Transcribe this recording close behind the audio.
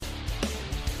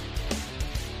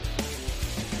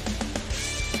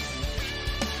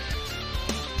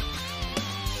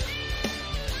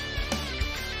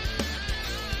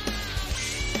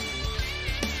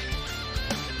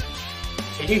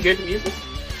you hear the music?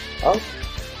 Oh.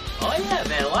 Oh yeah,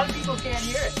 man. A lot of people can't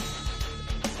hear it.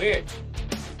 Weird.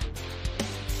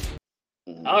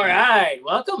 All right,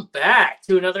 welcome back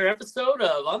to another episode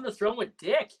of On the Throne with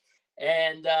Dick.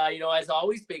 And, as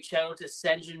always, big shout out to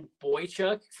Senjin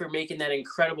Boychuk for making that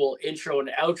incredible intro and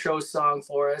outro song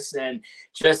for us. And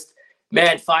just,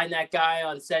 man, find that guy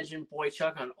on Senjin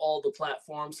Boychuk on all the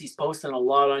platforms. He's posting a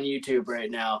lot on YouTube right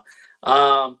now.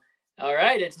 All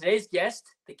right, and today's guest,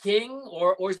 the king,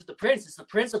 or is it the prince? It's the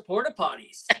prince of porta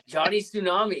potties, Johnny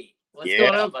Tsunami. What's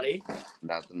going on, buddy?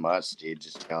 Nothing much, dude.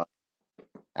 Just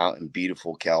out in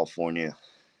beautiful California.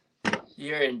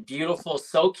 You're in beautiful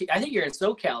SoCal. I think you're in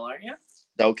SoCal, aren't you?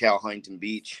 SoCal, Huntington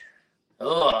Beach.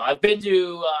 Oh, I've been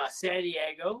to San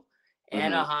Diego,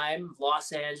 Anaheim,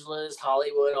 Los Angeles,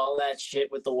 Hollywood, all that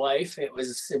shit with the wife. It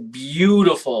was a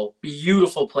beautiful,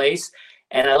 beautiful place.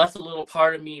 And I left a little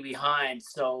part of me behind,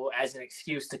 so as an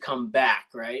excuse to come back,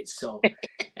 right? So,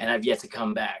 and I've yet to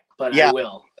come back, but I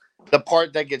will. The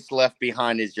part that gets left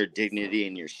behind is your dignity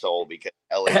and your soul, because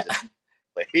LA's a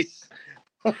place.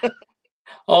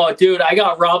 Oh, dude, I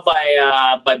got robbed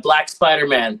by Black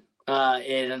Spider-Man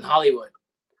in Hollywood.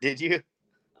 Did you? It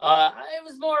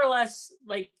was more or less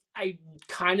like I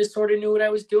kind of sort of knew what I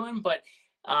was doing, but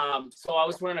so I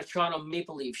was wearing a Toronto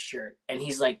Maple Leaf shirt, and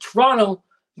he's like, "Toronto,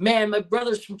 man, my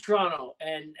brother's from Toronto,"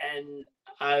 and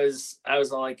I was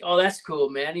all like, "Oh, that's cool,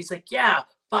 man." He's like, "Yeah,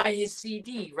 buy his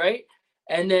CD, right?"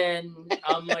 And then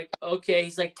I'm like, okay.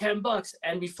 He's like, $10.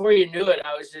 And before you knew it,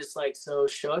 I was just like so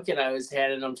shook, and I was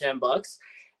handing him $10.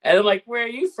 And I'm like, "Where are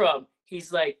you from?"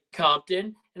 He's like,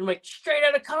 "Compton." And I'm like, "Straight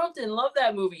out of Compton, love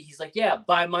that movie." He's like, "Yeah,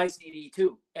 buy my CD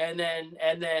too." And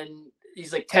then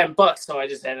he's like, $10. So I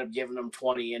just ended up giving him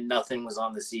 20, and nothing was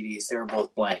on the CDs. They were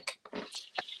both blank.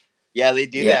 Yeah, they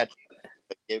do that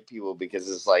to get people,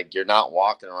 because it's like you're not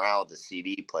walking around with a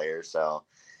CD player, so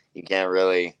you can't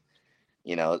really,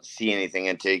 see anything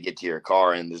until you get to your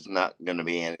car, and there's not going to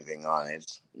be anything on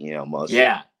it. Most.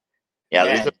 Yeah.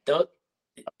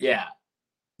 Yeah.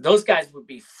 Those guys would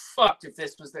be fucked if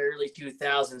this was the early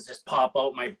 2000s. Just pop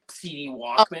out my CD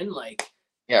Walkman, right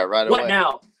away. What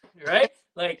now, right?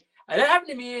 Like that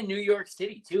happened to me in New York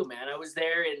City too, man. I was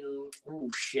there in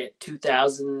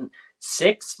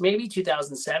 2006, maybe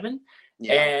 2007.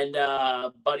 Yeah. And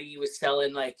buddy was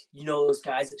selling those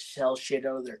guys that sell shit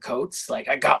out of their coats. Like,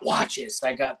 I got watches,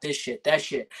 I got this shit, that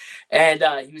shit. And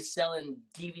he was selling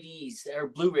DVDs or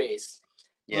Blu-rays.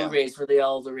 Yeah. Blu-rays were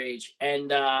all the rage.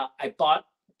 And I bought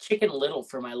Chicken Little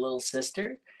for my little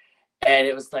sister. And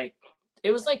it was like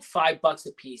 $5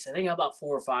 a piece. I think I bought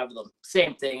 4 or 5 of them.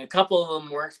 Same thing. A couple of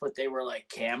them worked, but they were like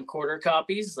camcorder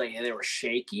copies. Like, they were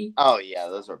shaky. Oh yeah,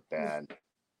 those are bad.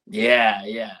 Yeah.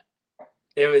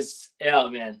 It was,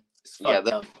 man.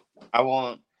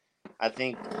 I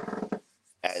think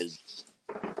as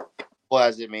cool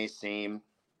as it may seem,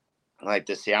 like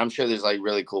to see, I'm sure there's like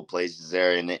really cool places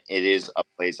there, and it is a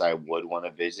place I would want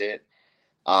to visit.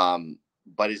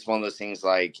 But it's one of those things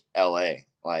like LA,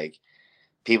 like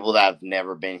people that have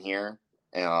never been here,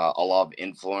 a lot of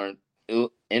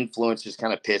influencers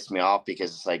kind of piss me off,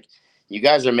 because it's like, you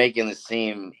guys are making it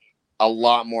seem a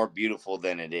lot more beautiful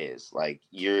than it is. Like,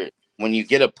 when you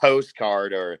get a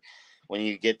postcard, or when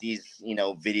you get these,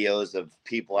 videos of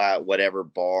people at whatever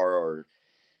bar, or,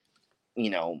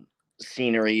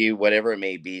 scenery, whatever it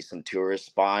may be, some tourist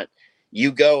spot,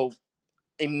 you go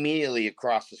immediately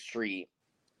across the street,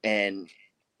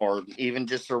 or even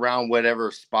just around whatever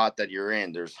spot that you're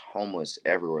in, there's homeless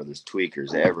everywhere. There's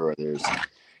tweakers everywhere. There's,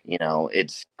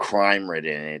 it's crime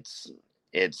ridden.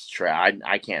 It's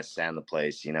I can't stand the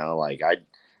place, like I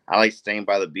like staying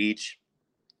by the beach.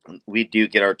 We do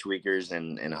get our tweakers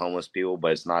and homeless people,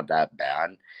 but it's not that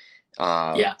bad.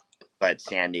 But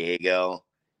San Diego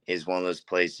is one of those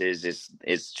places.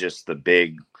 It's just the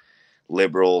big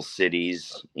liberal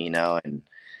cities, and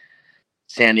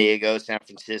San Diego, San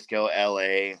Francisco,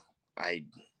 LA, I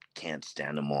can't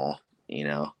stand them all.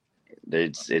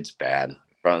 It's bad.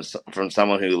 From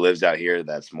someone who lives out here,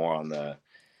 that's more on the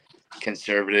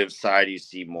conservative side, you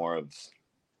see more of,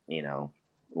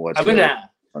 what's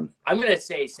I'm gonna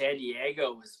say San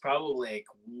Diego was probably like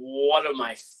one of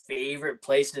my favorite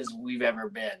places we've ever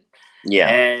been. Yeah,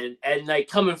 and like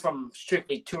coming from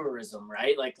strictly tourism,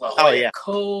 right? Like La Jolla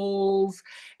Cove,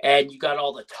 and you got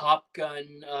all the Top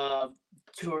Gun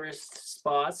tourist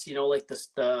spots. Like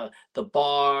the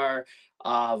bar,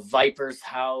 Viper's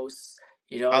House.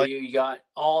 You got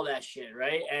all that shit,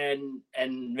 right? And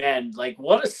man, like,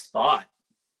 what a spot.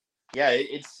 Yeah,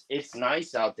 it's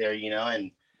nice out there,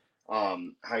 and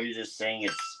how you're just saying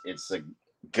it's a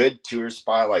good tour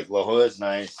spot. Like La Jolla is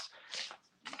nice.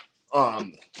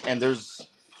 And there's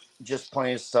just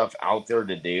plenty of stuff out there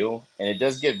to do, and it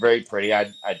does get very pretty.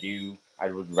 I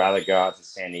would rather go out to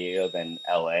San Diego than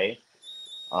LA.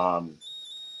 Um,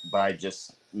 but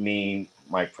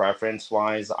my preference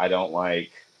wise, I don't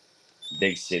like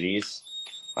big cities.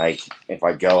 Like if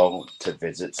I go to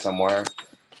visit somewhere,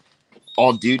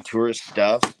 I'll do tourist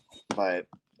stuff, but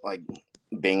like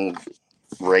being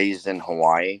raised in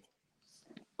Hawaii,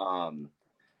 um,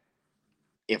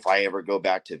 if I ever go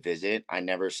back to visit, I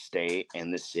never stay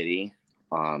in the city.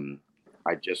 Um,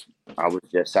 I just I was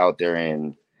just out there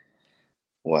in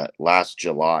last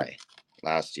July,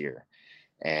 last year,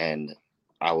 and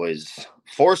I was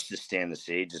forced to stay in the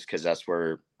city just because that's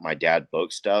where my dad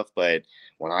booked stuff. But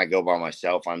when I go by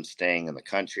myself, I'm staying in the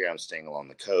country. I'm staying along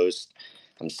the coast.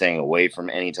 I'm staying away from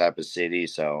any type of city.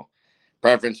 So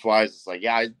preference wise, it's like,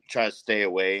 yeah, I try to stay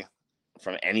away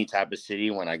from any type of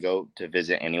city when I go to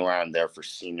visit anywhere. I'm there for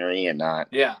scenery and not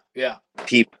Yeah.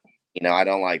 people. I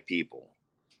don't like people.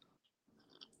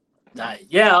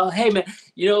 Yeah. Hey, man.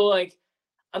 Like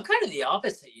I'm kind of the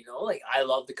opposite. Like I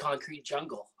love the concrete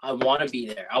jungle. I want to be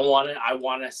there. I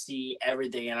want to see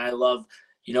everything, and I love.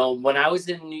 When I was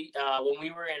when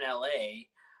we were in LA,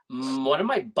 one of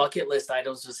my bucket list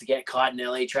items was to get caught in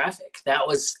LA traffic. That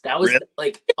was Really?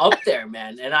 like up there,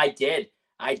 man. And I did.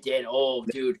 Oh,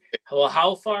 dude. Well,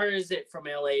 how far is it from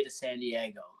LA to San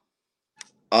Diego?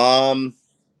 I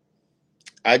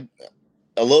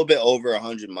a little bit over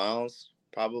 100 miles,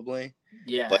 probably.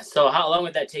 Yeah. But So how long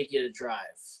would that take you to drive?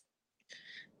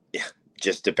 yeah,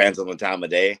 just depends on the time of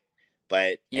day.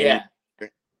 But Yeah.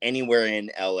 anywhere in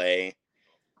LA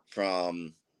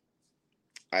from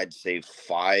I'd say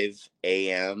 5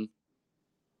 a.m.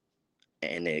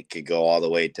 and it could go all the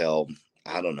way till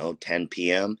I don't know 10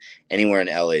 p.m. Anywhere in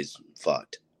LA is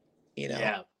fucked.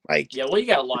 Yeah. Like Yeah. Well, you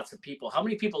got lots of people. How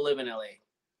many people live in LA?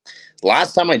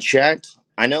 last time I checked,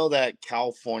 I know that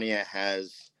California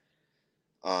has,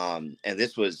 and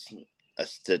this was a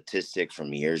statistic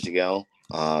from years ago.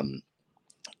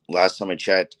 Last time I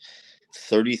checked,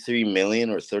 33 million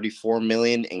or 34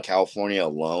 million in California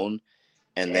alone.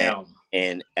 And then Damn.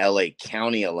 in LA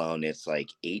County alone, it's like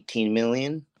 18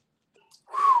 million.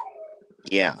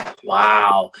 Yeah.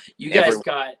 Wow. You guys Everyone.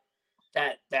 got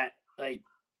like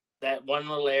that one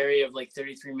little area of like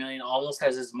 33 million almost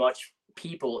has as much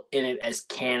people in it as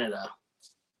Canada.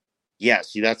 Yeah.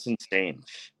 See, that's insane.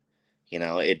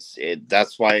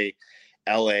 That's why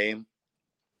LA,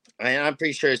 and I'm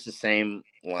pretty sure it's the same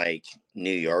like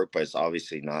New York, but it's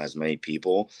obviously not as many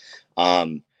people.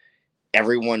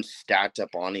 Everyone's stacked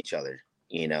up on each other.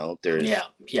 There's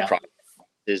Yeah.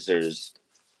 properties, there's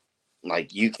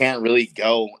like you can't really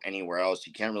go anywhere else.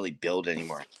 You can't really build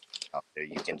anywhere out there.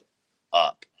 You can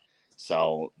up.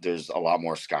 So there's a lot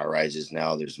more sky rises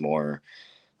now. There's more.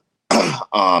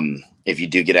 If you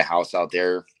do get a house out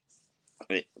there,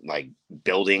 like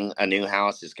building a new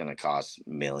house is going to cost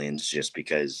millions just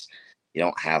because you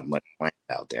don't have much land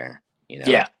out there.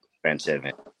 Yeah. It's expensive.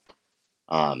 And,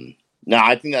 no,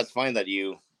 I think that's fine that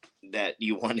you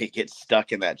want to get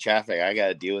stuck in that traffic. I got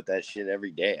to deal with that shit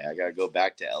every day. I got to go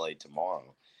back to LA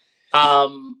tomorrow.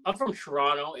 I'm from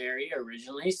Toronto area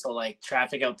originally, so like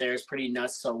traffic out there is pretty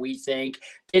nuts. So we think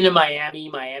into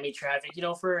Miami traffic,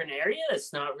 for an area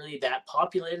that's not really that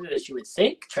populated as you would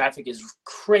think, traffic is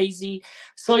crazy.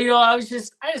 So I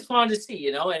just wanted to see,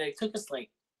 and it took us like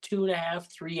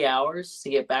 2.5, 3 hours to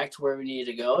get back to where we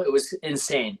needed to go. It was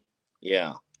insane.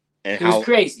 Yeah, and it was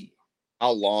crazy.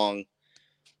 How long,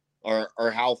 or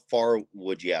how far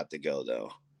would you have to go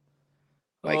though?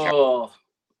 Like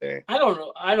I don't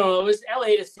know. It was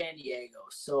LA to San Diego.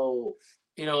 So,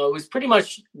 it was pretty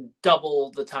much double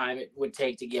the time it would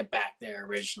take to get back there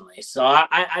originally. So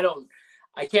I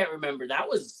can't remember. That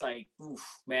was like, oof,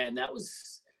 man, that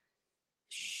was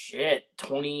shit,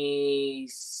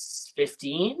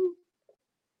 2015.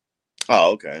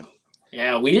 Oh, okay.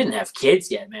 Yeah, we didn't have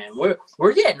kids yet, man.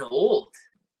 We're getting old.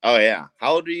 Oh yeah.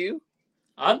 How old are you?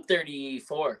 I'm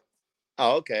 34.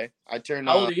 Oh, okay. How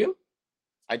old are you?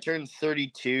 I turned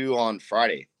 32 on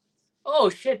Friday. Oh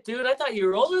shit, dude! I thought you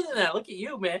were older than that. Look at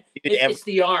you, man. Dude, It's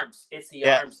the arms. It's the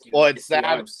arms, dude. Well, it's the that.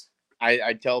 arms.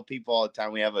 I tell people all the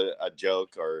time, we have a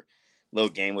joke or little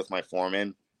game with my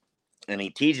foreman, and he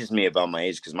teaches me about my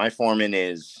age because my foreman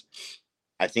is,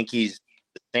 I think he's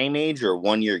the same age or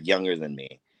 1 year younger than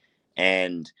me.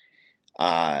 And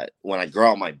when I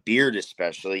grow out my beard,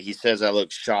 especially, he says I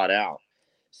look shot out.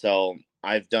 So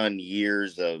I've done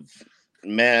years of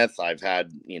meth. I've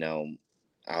had,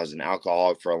 I was an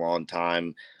alcoholic for a long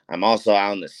time. I'm also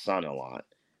out in the sun a lot,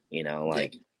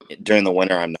 like during the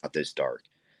winter, I'm not this dark.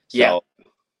 So,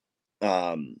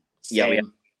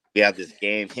 Same. we have this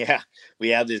game. Yeah, we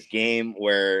have this game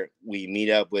where we meet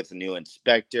up with a new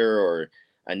inspector or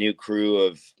a new crew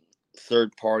of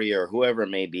third party or whoever it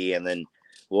may be, and then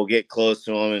we'll get close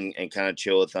to them and kind of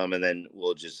chill with them, and then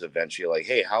we'll just eventually like,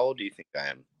 hey, how old do you think I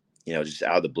am? Just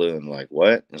out of the blue, and like,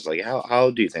 what? And it's like, how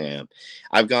old do you think I am?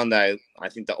 I've gone that I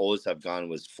think the oldest I've gone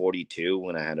was 42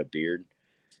 when I had a beard,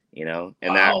 and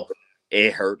that Wow.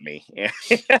 it hurt me.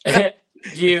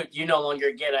 You no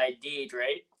longer get ID'd,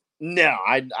 right? No,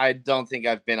 I don't think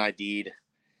I've been ID'd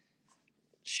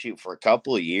shoot for a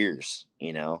couple of years.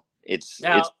 It's it's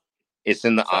Now, it's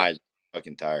in the so eyes. I'm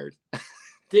fucking tired.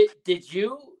 did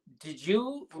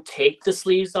you take the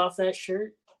sleeves off that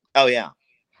shirt? Oh yeah.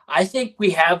 I think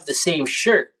we have the same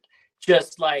shirt.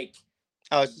 Just like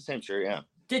Oh, it's the same shirt. Yeah.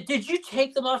 did you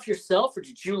take them off yourself, or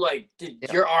did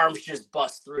Yeah. your arms just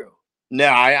bust through? No,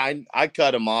 I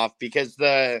cut them off because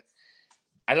I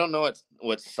don't know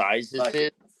what size this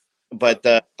is, but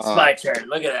it's my turn.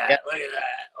 Look at that. yeah. Look at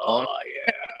that. Oh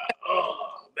yeah.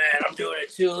 Oh man, I'm doing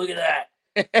it too. Look at that.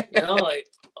 Like,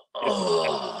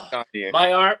 oh,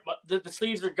 my arm, the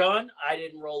sleeves are gone. I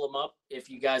didn't roll them up. If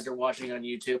you guys are watching on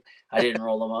YouTube, I didn't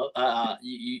roll them up.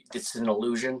 It's an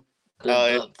illusion.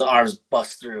 The arms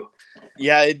bust through.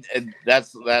 Yeah,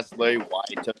 that's literally why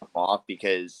I took them off,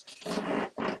 because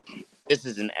this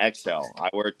is an XL. I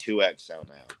wear 2XL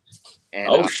now,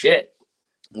 and Shit.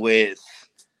 with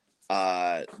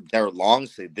their long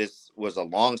sleeve, this was a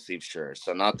long sleeve shirt,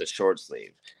 so not the short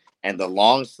sleeve, and the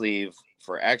long sleeve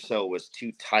for XO was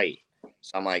too tight.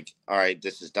 So I'm like, all right,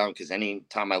 this is dumb, because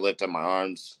anytime I lift up my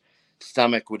arms,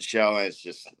 stomach would show, and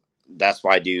that's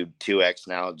why I do 2X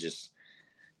now. Just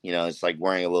it's like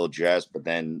wearing a little dress, but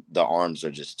then the arms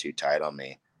are just too tight on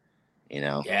me.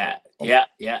 Yeah.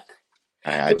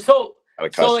 I So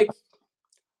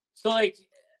so like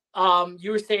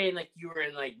you were saying like you were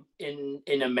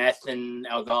in a meth and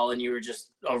alcohol, and you were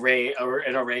just an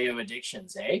array of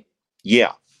addictions, eh?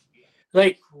 yeah.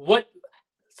 Like what?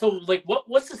 So like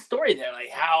what's the story there? Like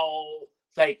how?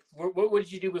 Like what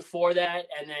did you do before that,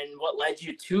 and then what led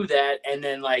you to that, and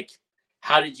then like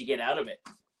how did you get out of it?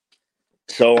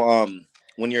 So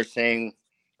when you're saying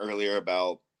earlier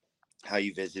about how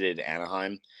you visited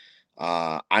Anaheim,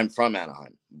 I'm from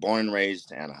Anaheim, born and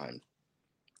raised Anaheim.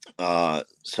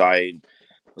 So I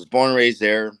was born and raised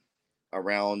there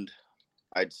around,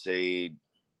 I'd say,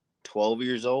 12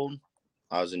 years old.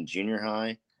 I was in junior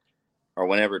high, or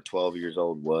whenever 12 years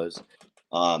old was.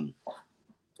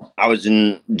 I was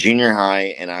in junior high,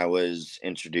 and I was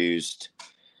introduced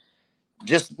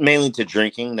just mainly to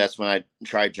drinking. That's when I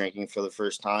tried drinking for the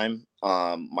first time.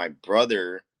 My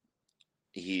brother,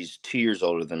 he's 2 years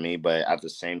older than me, but at the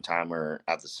same time, we're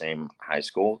at the same high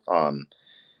school.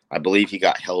 I believe he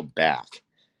got held back.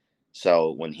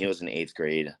 So when he was in eighth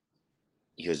grade,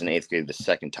 the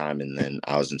second time, and then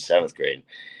I was in seventh grade.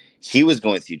 He was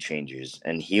going through changes,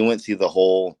 and he went through the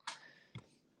whole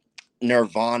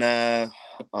Nirvana,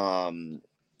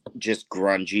 just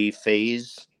grungy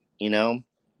phase,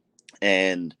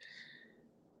 and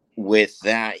with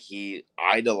that, he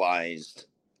idolized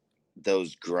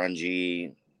those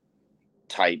grungy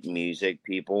type music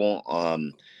people.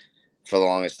 For the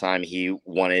longest time, he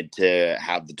wanted to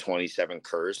have the 27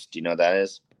 curse. Do you know what that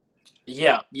is?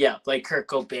 Yeah, like Kurt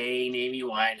Cobain, Amy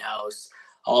Winehouse,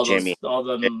 Jimmy, all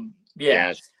them.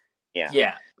 Yeah, yeah.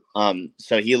 yeah,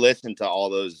 So he listened to all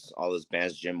those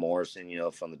bands, Jim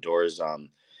Morrison, from the Doors.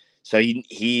 So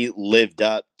he lived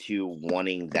up to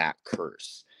wanting that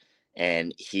curse,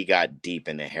 and he got deep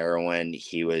into heroin.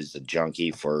 He was a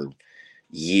junkie for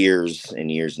years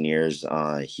and years and years.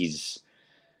 He's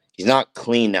not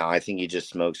clean now. I think he just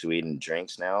smokes weed and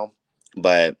drinks now,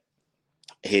 but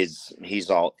he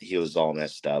was all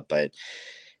messed up. But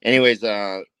anyways,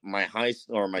 my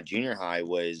junior high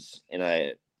was in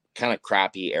a kind of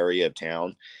crappy area of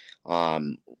town.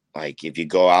 Like if you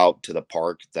go out to the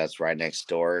park that's right next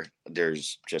door,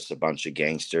 there's just a bunch of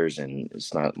gangsters, and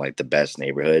it's not like the best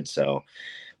neighborhood. So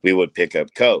we would pick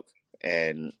up coke,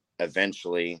 and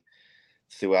eventually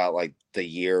throughout like the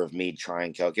year of me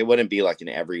trying coke, it wouldn't be like an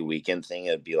every weekend thing.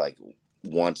 It'd be like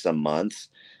once a month.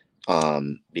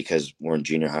 Because we're in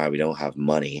junior high, we don't have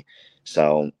money.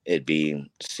 So it'd be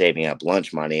saving up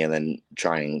lunch money and then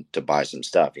trying to buy some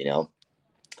stuff,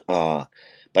 But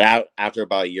after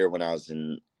about a year, when I was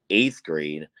in eighth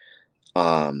grade,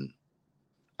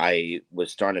 I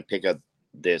was starting to pick up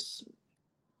this.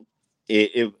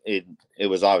 It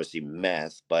was obviously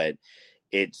meth, but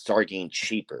it started getting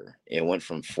cheaper. It went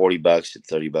from $40 to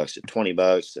 $30 to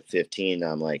 $20 to 15.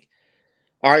 I'm like,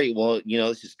 all right, well,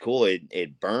 this is cool.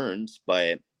 It burns,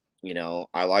 but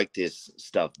I like this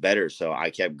stuff better. So I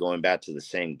kept going back to the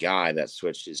same guy that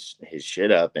switched his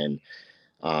shit up, and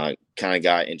kind of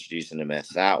got introduced into meth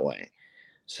that way.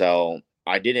 So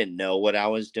I didn't know what I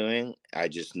was doing. I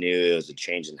just knew it was a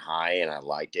change in high, and I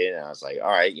liked it. And I was like,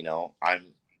 all right, I'm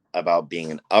about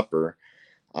being an upper.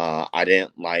 I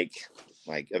didn't like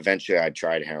eventually I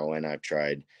tried heroin. I've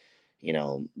tried,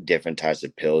 different types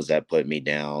of pills that put me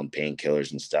down,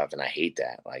 painkillers and stuff. And I hate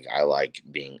that. Like, I like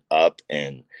being up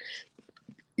and,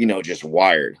 just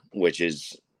wired, which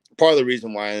is part of the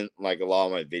reason why, like, a lot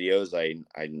of my videos,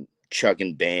 I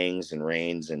chucking bangs and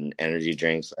rains and energy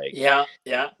drinks. Like,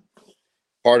 Yeah.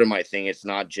 part of my thing, it's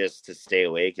not just to stay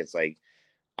awake. It's like,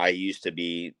 I used to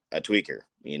be a tweaker,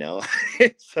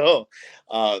 so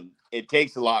it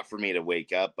takes a lot for me to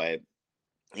wake up. But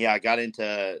yeah, I got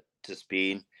to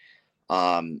speed.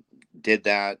 Um, did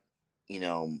that, you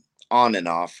know, on and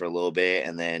off for a little bit,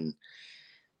 and then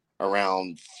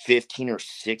around 15 or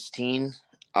 16,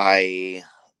 I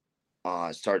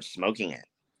started smoking it,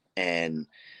 and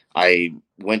I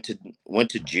went to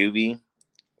juvie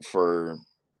for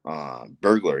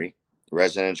burglary,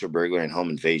 residential burglary, and home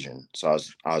invasion. So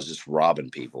I was just robbing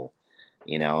people,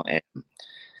 and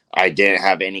I didn't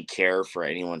have any care for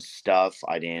anyone's stuff.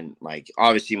 I didn't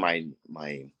obviously my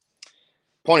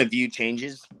point of view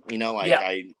changes, like Yeah.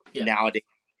 I Yeah. nowadays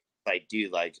I do,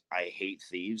 like, I hate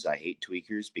thieves, I hate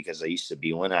tweakers because I used to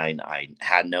be one. I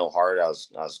had no heart. I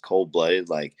was cold blooded.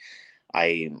 Like,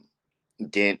 I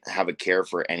didn't have a care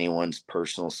for anyone's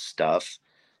personal stuff.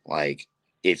 Like,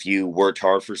 if you worked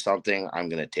hard for something, I'm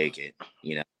gonna take it.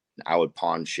 I would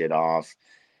pawn shit off.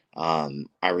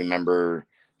 I remember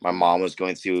my mom was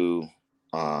going through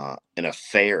an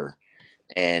affair,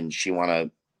 and she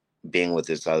wanted being with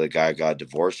this other guy, got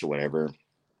divorced or whatever,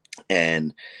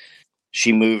 and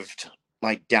she moved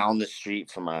like down the street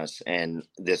from us, and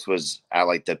this was at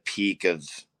like the peak of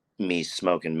me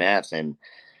smoking meth. And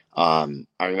I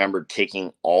remember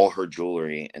taking all her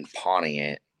jewelry and pawning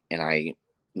it, and I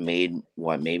made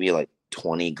maybe like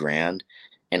 20 grand,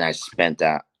 and I spent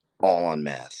that all on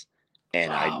meth.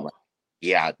 And Wow.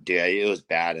 yeah, dude, it was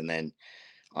bad. And then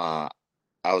uh,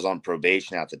 I was on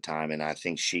probation at the time, and I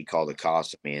think she called the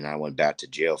cops on me, and I went back to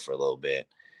jail for a little bit.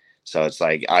 So it's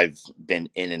like I've been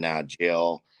in and out of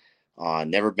jail.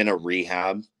 Never been a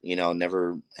rehab,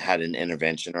 never had an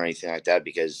intervention or anything like that,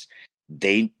 because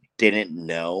they didn't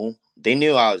know. They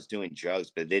knew I was doing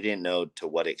drugs, but they didn't know to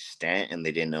what extent, and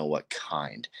they didn't know what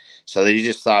kind. So they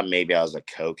just thought maybe I was a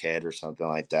cokehead or something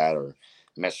like that, or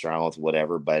messed around with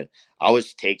whatever. But I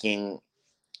was taking,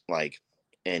 like,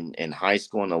 in high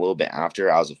school and a little bit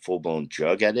after, I was a full blown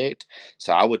drug addict.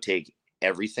 So I would take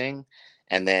everything,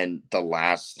 and then the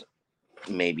last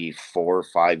maybe 4 or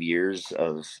 5 years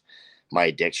of my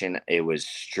addiction, it was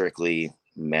strictly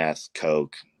meth,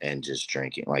 coke, and just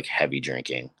drinking, like heavy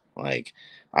drinking. Like,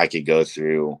 I could go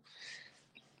through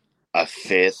a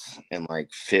fifth in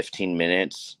like 15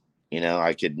 minutes.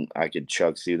 I could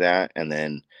chug through that and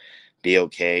then be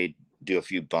okay, do a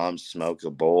few bumps, smoke a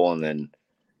bowl, and then,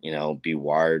 be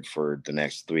wired for the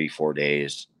next 3 4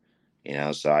 days.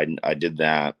 So I did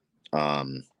that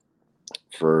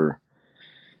for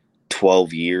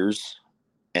 12 years.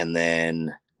 And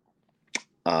then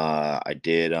I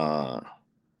did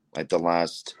like the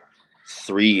last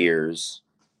 3 years,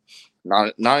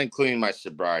 not including my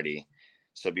sobriety.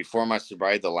 So before my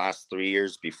sobriety, the last 3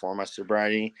 years before my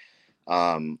sobriety,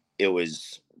 it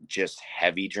was just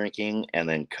heavy drinking and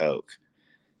then coke.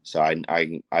 So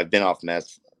I've been off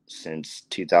meth since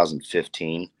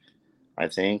 2015, I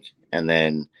think, and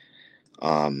then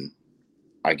um,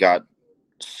 I got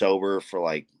sober for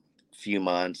like a few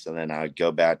months, and then I would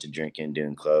go back to drinking,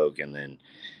 doing coke, and then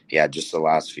yeah, just the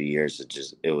last few years,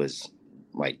 it was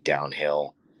like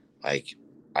downhill. Like,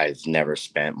 I've never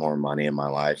spent more money in my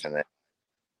life, and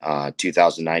then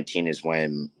 2019 is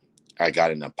when I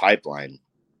got in a pipeline.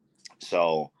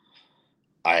 So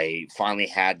I finally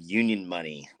had union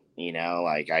money.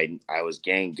 Like, I was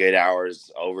getting good hours,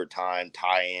 overtime,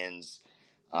 tie-ins.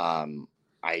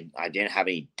 I didn't have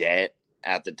any debt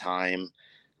at the time.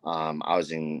 I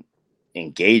was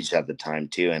engaged at the time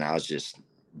too, and I was just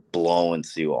blowing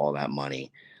through all that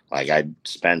money. Like, I'd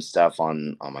spend stuff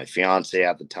on my fiance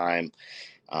at the time.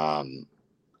 Um,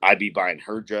 I'd be buying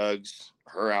her drugs,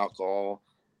 her alcohol,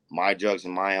 my drugs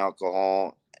and my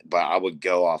alcohol, but I would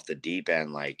go off the deep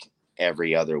end like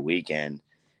every other weekend,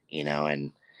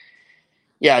 and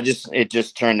yeah, it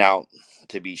just turned out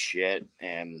to be shit,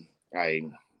 and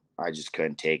I just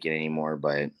couldn't take it anymore.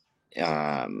 But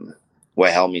um,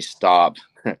 what helped me stop,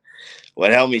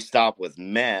 what helped me stop with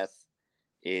meth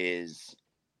is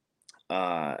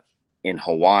uh, in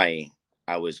Hawaii.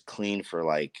 I was clean for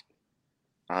like,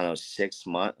 I don't know, 6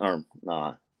 months or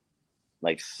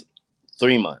like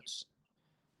 3 months.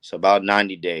 So about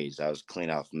 90 days, I was clean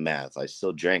off meth. I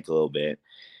still drank a little bit,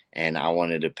 and I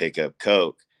wanted to pick up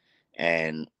coke.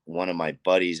 And one of my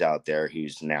buddies out there,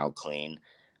 who's now clean,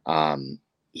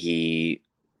 he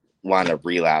wound up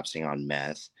relapsing on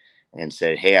meth, and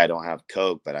said, "Hey, I don't have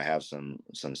coke, but I have some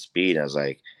speed." I was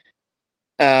like,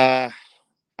 "Uh,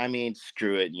 I mean,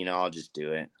 screw it. I'll just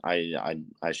do it.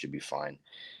 I should be fine."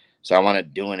 So I wound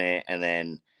up doing it, and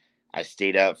then I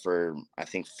stayed up for, I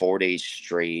think, 4 days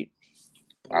straight.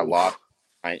 I lost.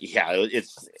 Oof.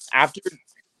 It's after,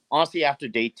 honestly, after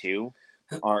day two,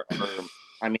 or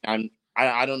I mean,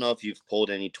 I don't know if you've pulled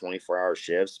any 24-hour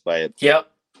shifts, but Yep.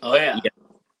 Oh yeah. yeah,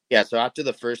 yeah. So after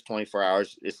the first 24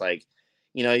 hours, it's like,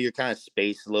 you're kind of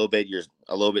spaced a little bit. You're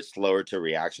a little bit slower to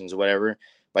reactions or whatever.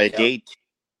 By Yep. day two,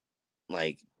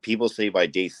 like people say by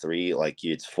day three, like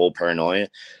it's full paranoia.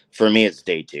 For me, it's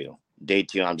day two. Day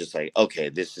two, I'm just like, okay,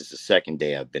 this is the second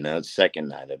day I've been up, second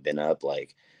night I've been up.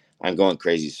 Like, I'm going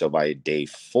crazy. So by day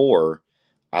four,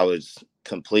 I was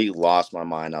completely lost my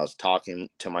mind. I was talking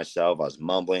to myself. I was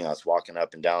mumbling. I was walking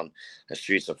up and down the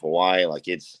streets of Hawaii. Like,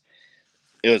 it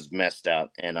was messed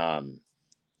up. And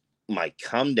my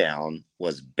come down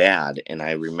was bad. And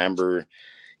I remember,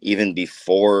 even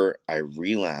before I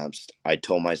relapsed, I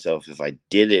told myself if I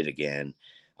did it again,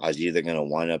 I was either going to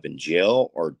wind up in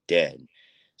jail or dead.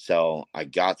 So I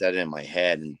got that in my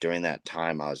head. And during that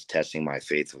time, I was testing my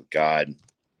faith with God.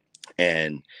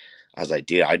 And I was like,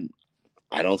 dude,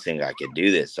 I don't think I could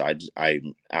do this. So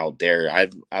I'm out there. I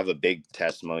have a big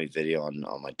testimony video on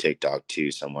my TikTok too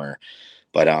somewhere.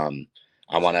 But I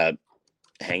want to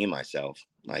hanging myself,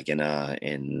 like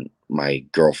in my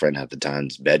girlfriend at the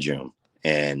time's bedroom.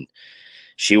 And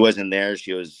she wasn't there.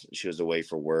 She was away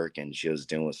for work, and she was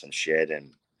dealing with some shit.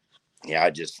 And yeah,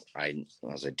 I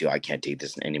was like, dude, I can't take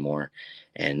this anymore.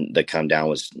 And the come down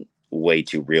was way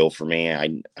too real for me.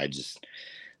 I just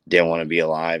didn't want to be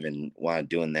alive and want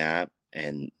doing that.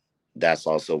 And that's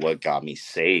also what got me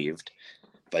saved.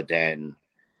 But then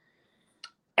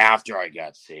after I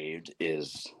got saved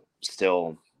is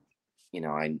still,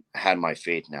 I had my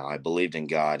faith now. I believed in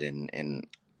God, and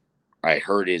I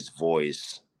heard his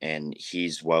voice, and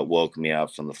he's what woke me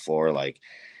up from the floor. Like,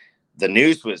 the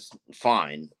noose was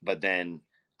fine, but then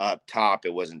up top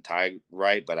it wasn't tied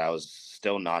right, but I was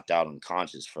still knocked out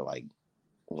unconscious for like,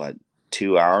 what,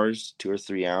 2 hours, 2 or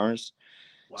 3 hours.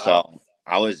 Wow. So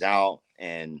I was out,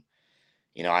 and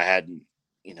I had,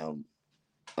 you know,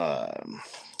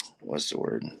 what's the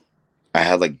word? I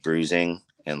had like bruising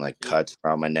and like Yep. cuts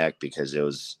around my neck because it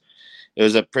was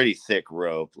a pretty thick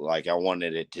rope. Like, I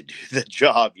wanted it to do the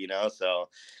job. So,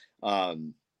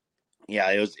 um,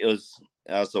 yeah, that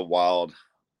was a wild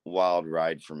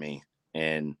ride for me.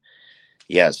 And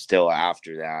yeah, still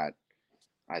after that,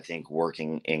 I think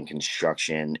working in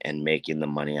construction and making the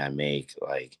money I make,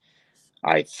 like,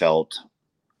 I felt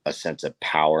a sense of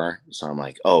power. So I'm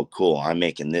like, oh, cool. I'm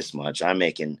making this much. I'm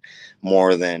making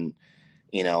more than,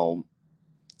 you know,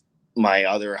 my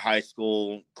other high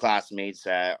school classmates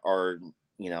that are,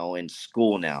 in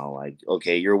school now. Like,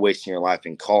 okay, you're wasting your life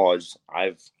in college.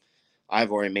 I've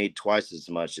already made twice as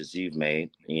much as you've made.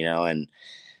 And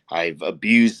I've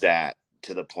abused that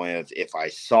to the point of, if I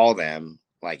saw them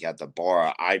like at the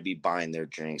bar, I'd be buying their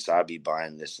drinks. I'd be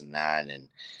buying this and that. And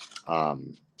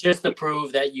um, Just to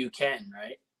prove that you can,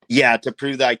 right? yeah, to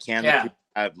prove that I can, to Yeah. prove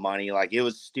I have money. Like, it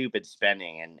was stupid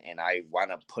spending, and I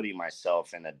wound up putting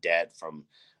myself in a debt from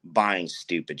buying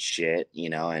stupid shit.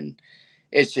 And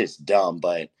it's just dumb.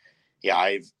 But yeah,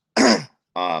 I've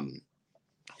um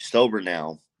sober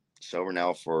now. Sober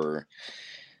now for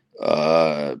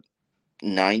uh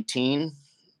 19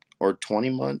 or 20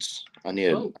 months. I need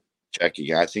to Whoa. check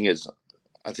again. I think it's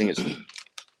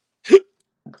but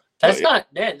That's yeah.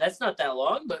 not, man, that's not that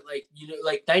long, but like,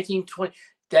 like 1920,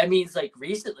 that means like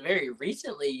recently, very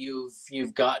recently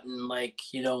you've gotten like,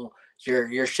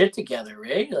 your shit together,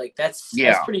 right? Like that's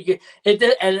Yeah. pretty good.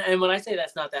 And when I say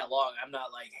that's not that long, I'm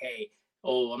not like, hey,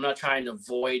 oh, I'm not trying to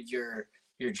void your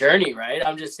journey, right?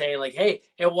 I'm just saying like, hey,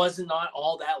 it wasn't not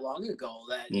all that long ago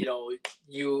that, you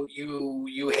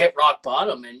hit rock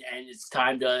bottom, and it's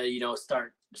time to,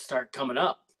 start coming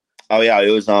up. Oh yeah,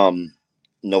 it was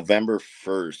November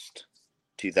 1st,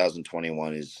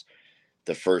 2021 is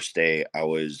the first day I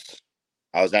was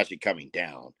actually coming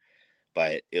down,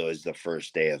 but it was the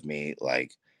first day of me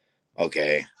like,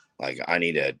 okay, like, I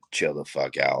need to chill the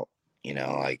fuck out,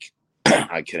 like,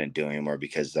 I couldn't do anymore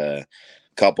because a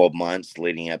couple of months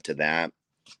leading up to that,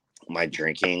 my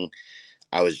drinking,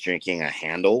 I was drinking a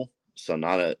handle, so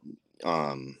not a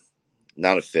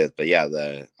not a fifth, but yeah,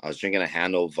 I was drinking a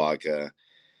handle of vodka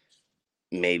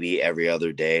maybe every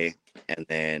other day, and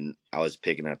then I was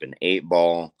picking up an 8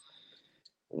 ball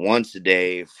once a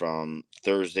day from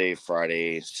Thursday,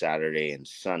 Friday, Saturday, and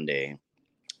Sunday.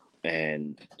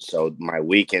 And so my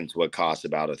weekends would cost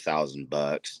about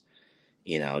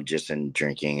 $1,000, just in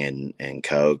drinking and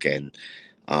coke. And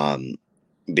um,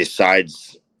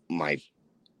 besides my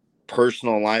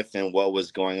personal life and what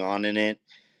was going on in it,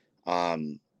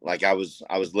 like I was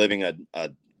living a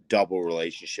double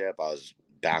relationship. I was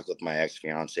back with my ex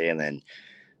fiance, and then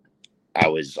I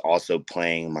was also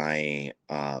playing my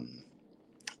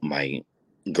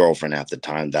girlfriend at the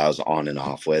time that I was on and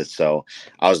off with. So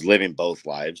I was living both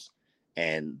lives,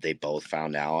 and they both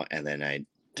found out, and then I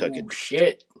took it. Oh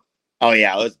shit. Oh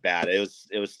yeah, it was bad. It was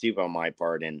stupid on my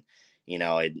part, and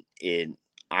it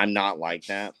I'm not like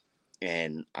that,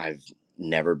 and I've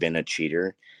never been a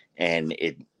cheater, and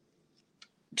it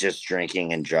just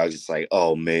drinking and drugs. It's like,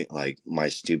 oh mate, like my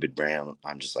stupid brain.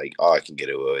 I'm just like, oh, I can get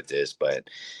away with this, but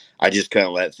I just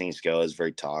couldn't let things go. It's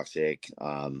very toxic.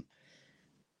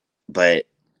 But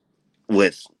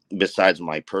with besides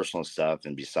my personal stuff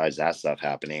and besides that stuff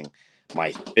happening,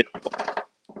 my physical,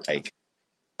 like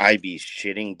I'd be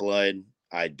shitting blood,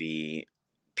 I'd be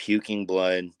puking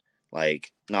blood,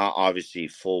 like not obviously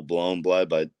full blown blood,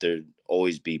 but there'd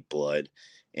always be blood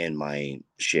in my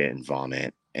shit and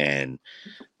vomit. And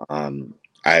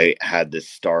I had the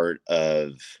start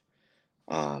of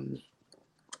um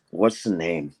what's the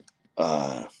name?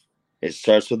 Uh it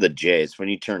starts with a J. It's when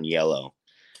you turn yellow.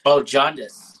 Oh,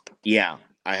 jaundice. Yeah,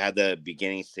 I had the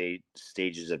beginning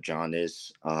stages of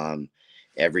jaundice.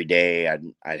 Every day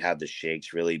I'd have the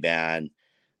shakes really bad.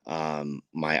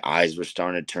 My eyes were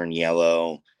starting to turn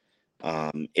yellow.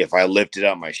 If I lifted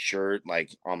up my shirt,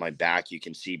 like on my back, you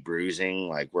can see bruising,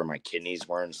 like where my kidneys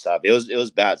were and stuff. It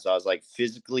was bad. So I was like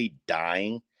physically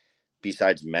dying,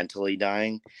 besides mentally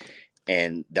dying,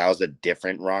 and that was a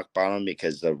different rock bottom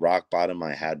because the rock bottom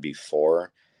I had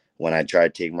before, when I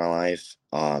tried to take my life,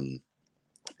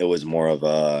 it was more of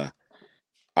a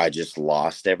I just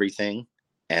lost everything.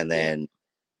 And Yeah. then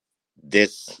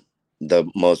this, the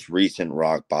most recent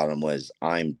rock bottom was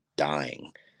I'm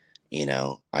dying.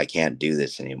 I can't do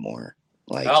this anymore.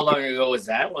 How Like long ago was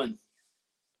that one?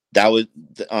 that was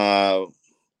uh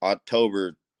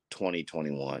October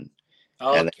 2021.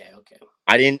 And Okay, okay.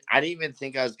 I didn't even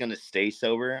think I was going to stay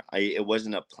sober. It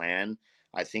wasn't a plan.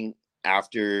 I think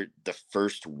after the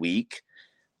first week,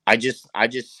 I just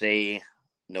say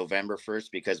November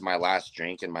 1st because my last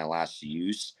drink and my last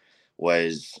use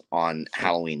was on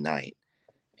Halloween night,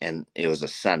 and it was a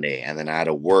Sunday, and then I had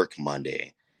to work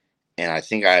Monday, and I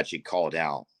think I actually called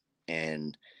out.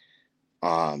 And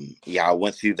yeah, I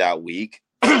went through that week.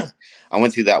 I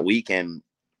went through that weekend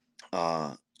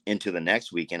into the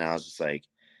next weekend. I was just like,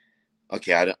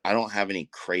 okay, I don't have any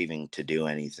craving to do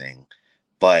anything,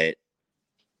 but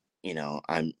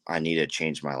I need to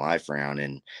change my life around,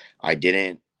 and I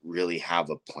didn't really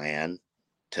have a plan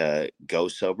to go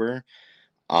sober.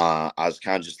 I was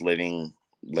kind of just living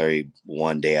Larry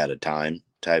one day at a time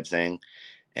type thing.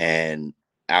 And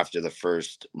after the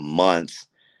first month,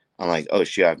 I'm like, oh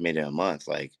shit, I've made it a month.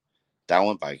 Like that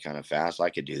went by kind of fast. I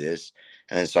could do this.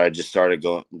 And then so I just started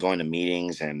going to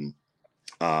meetings, and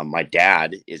my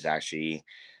dad is actually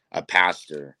a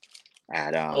pastor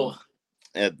at Oh,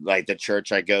 like the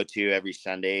church I go to every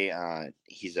Sunday.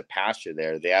 He's a pastor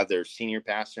there. They have their senior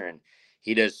pastor, and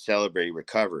he does Celebrate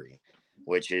Recovery,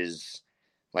 which is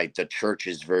like the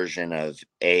church's version of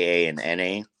AA and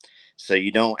NA. So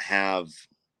you don't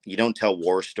tell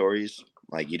war stories.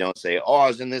 Like you don't say, "Oh, I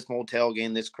was in this motel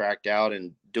getting this cracked out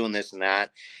and doing this and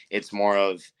that." It's more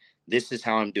of, "This is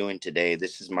how I'm doing today.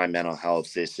 This is my mental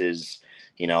health. This is,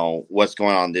 what's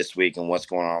going on this week and what's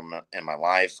going on in my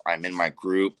life. I'm in my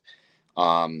group.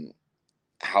 um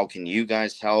how can you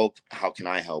guys help? How can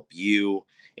I help you?"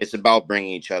 It's about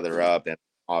bringing each other up, and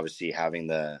obviously having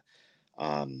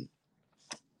um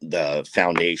the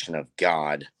foundation of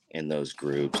God in those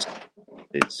groups.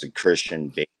 It's a Christian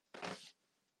based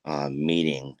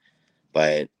meeting.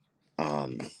 But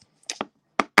um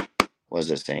what was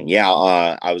this thing? Yeah,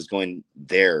 I was going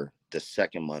there the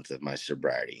second month of my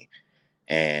sobriety,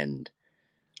 and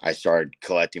I started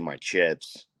collecting my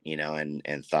chips,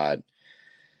 and thought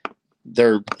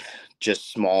they're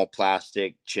just small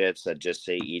plastic chips that just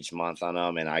say each month on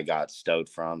them, and I got stoked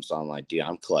from. So I'm like, dude,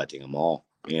 I'm collecting them all,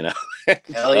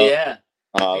 hell So, yeah.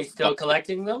 Are you still but,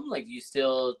 collecting them? Like you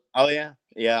still? oh yeah,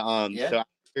 yeah. Yeah. So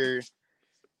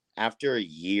after a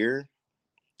year,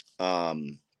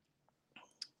 um,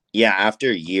 yeah,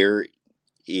 after a year,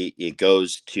 it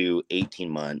goes to 18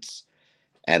 months,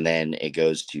 and then it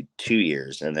goes to 2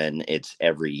 years, and then it's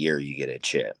every year you get a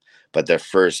chip. But the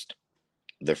first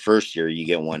year you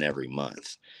get one every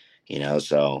month,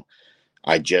 so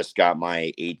I just got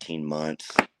my 18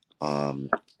 months,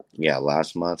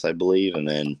 last month, I believe. And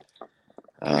then,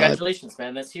 Congratulations,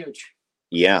 man. That's huge.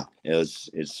 yeah,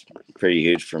 it's pretty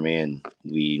huge for me. And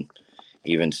we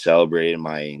even celebrated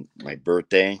my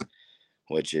birthday,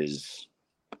 which is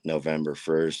November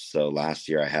 1st. So last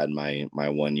year I had my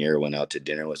 1 year, went out to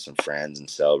dinner with some friends and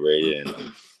celebrated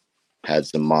and had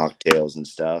some mocktails and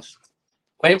stuff.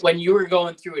 When you were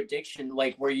going through addiction,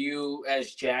 like, were you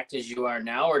as jacked as you are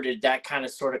now, or did that kind of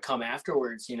sort of come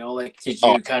afterwards? Like, did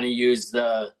Oh, you kind of use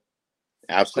the what's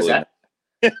absolutely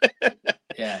that? not.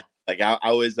 Yeah. Like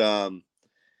I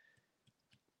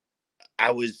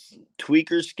was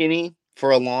tweaker skinny for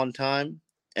a long time,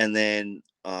 and then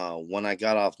when I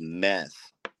got off meth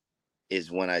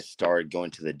is when I started going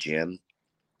to the gym.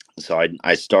 So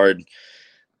I started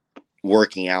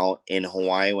working out in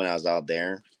Hawaii when I was out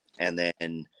there, and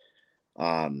then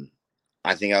um,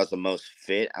 I think I was the most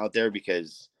fit out there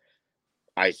because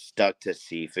I stuck to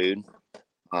seafood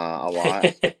a lot.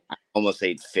 I almost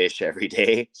ate fish every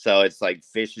day, so it's like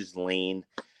fish is lean.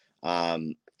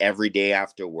 Every day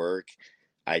after work,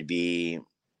 I'd be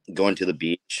going to the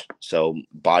beach. So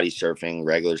body surfing,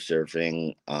 regular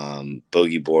surfing,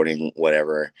 boogie boarding,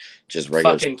 whatever, just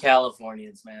regular. Fucking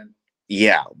Californians, man.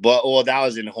 Yeah, but well, that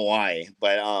was in Hawaii.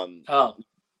 But Oh,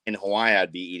 in Hawaii,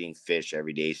 I'd be eating fish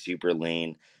every day, super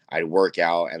lean. I'd work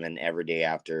out, and then every day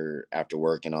after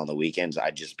working on the weekends,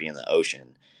 I'd just be in the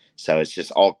ocean. So it's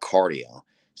just all cardio.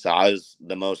 So I was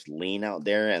the most lean out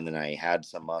there, and then I had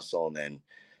some muscle, and then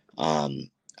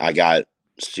I got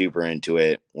super into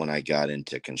it when I got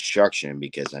into construction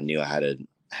because I knew I had to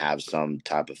have some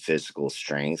type of physical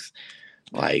strength,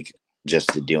 like just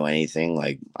to do anything.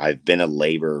 Like I've been a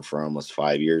laborer for almost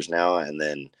 5 years now, and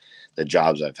then the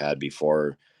jobs I've had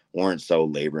before weren't so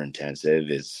labor intensive.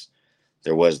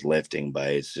 There was lifting, but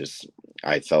it's just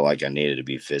I felt like I needed to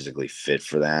be physically fit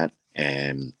for that.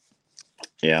 And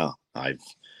yeah, I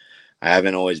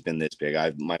haven't always been this big.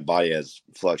 My body has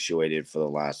fluctuated for the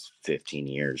last 15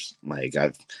 years. Like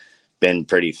I've been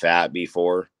pretty fat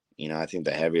before. I think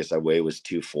the heaviest I weighed was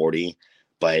 240,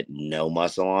 but no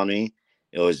muscle on me.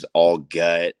 It was all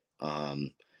gut.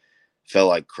 Felt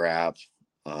like crap.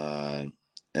 Uh,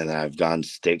 and then I've gone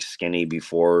stick skinny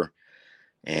before,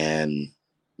 and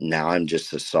now I'm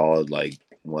just a solid, like,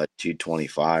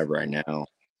 225 right now.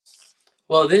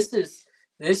 well, this is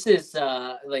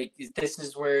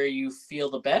where you feel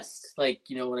the best. Like,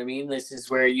 you know what I mean? This is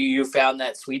where you found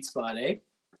that sweet spot, eh?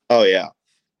 Oh yeah,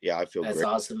 yeah, I feel That's great.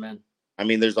 awesome, man. I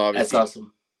mean, there's That's obviously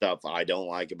awesome. stuff I don't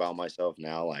like about myself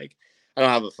now. Like I don't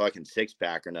have a fucking six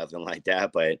pack or nothing like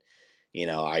that, but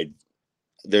I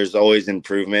there's always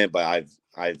improvement, but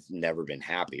I've never been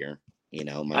happier. My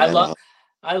I mental love health.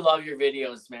 I love your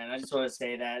videos, man. I just want to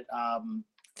say that,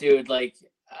 dude. Like,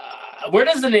 where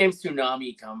does the name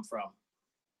Tsunami come from?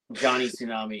 Johnny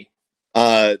Tsunami.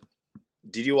 Uh,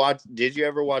 Did you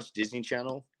ever watch Disney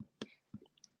Channel?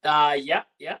 Yeah,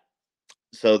 yeah.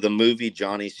 So the movie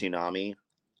Johnny Tsunami,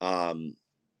 um,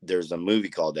 there's a movie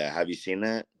called that. Have you seen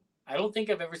that? I don't think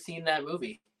I've ever seen that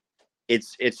movie.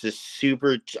 It's a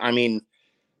super. I mean,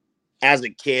 as a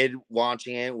kid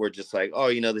watching it, we're just like,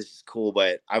 oh, this is cool.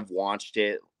 But I've watched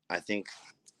it, I think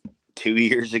 2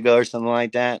 years ago or something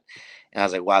like that, and I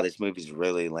was like, wow, this movie's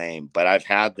really lame. But I've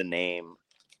had the name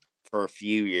for a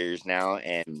few years now,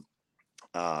 and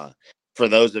uh, for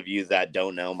those of you that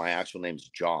don't know, my actual name's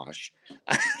Josh.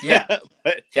 Yeah,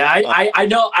 But yeah. uh, I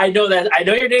know that. I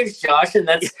know your name's Josh, and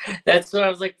that's what I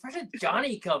was like. Where did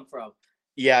Johnny come from?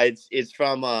 yeah, it's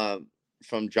from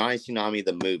Johnny Tsunami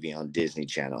the movie on Disney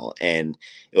Channel, and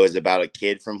it was about a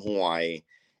kid from Hawaii,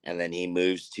 and then he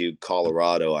moves to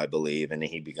Colorado, I believe, and then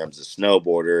he becomes a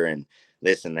snowboarder and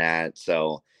this and that.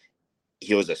 So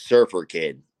he was a surfer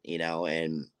kid,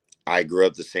 and I grew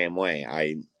up the same way.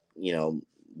 You know,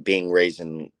 being raised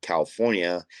in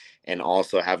California and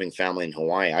also having family in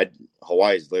Hawaii,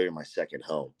 Hawaii is literally my second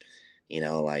home,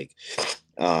 like,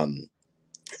 um,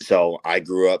 so I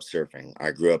grew up surfing.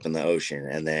 I grew up in the ocean,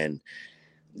 and then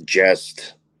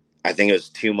just, I think it was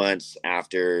 2 months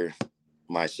after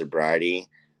my sobriety,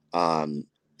 um,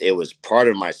 it was part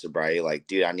of my sobriety. Like,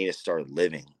 dude, I need to start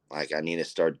living. Like, I need to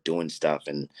start doing stuff.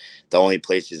 And the only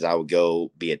places I would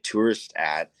go be a tourist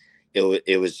at,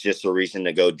 it was just a reason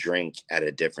to go drink at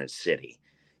a different city,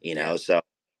 Yeah. So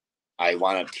I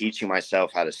wound up teaching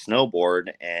myself how to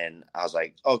snowboard, and I was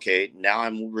like, okay, now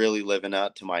I'm really living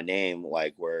up to my name,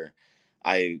 like where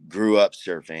I grew up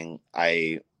surfing.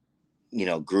 I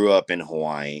grew up in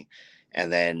Hawaii,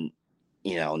 and then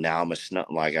now I'm I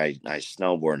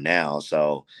snowboard now.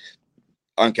 So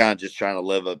I'm kind of just trying to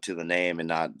live up to the name and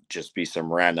not just be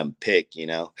some random pick.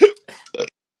 Yeah.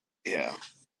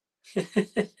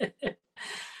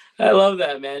 I love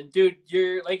that, man. Dude,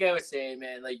 you're like I was saying,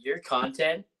 man, like your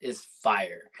content is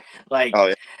fire. Like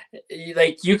Oh,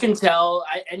 yeah. you can tell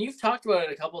and you've talked about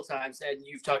it a couple of times and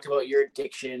you've talked about your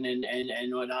addiction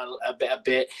and whatnot a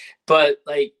bit, but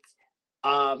like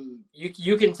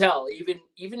you can tell even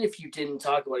if you didn't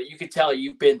talk about it, you could tell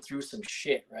you've been through some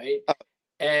shit, right?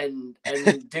 And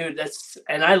dude,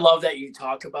 and I love that you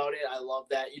talk about it. I love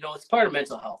that, it's part of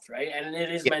mental health, right? And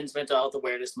it is Yeah. Men's Mental Health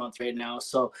Awareness Month right now.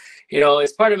 So,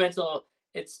 it's part of mental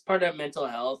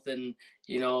health. And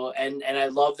and I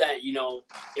love that,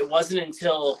 it wasn't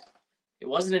until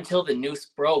the noose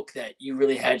broke that you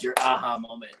really had your aha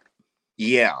moment.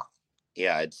 Yeah.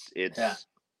 Yeah. Yeah.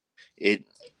 It,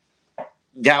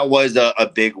 that was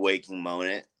a big waking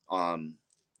moment.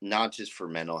 Not just for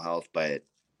mental health, but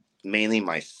mainly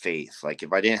my faith. Like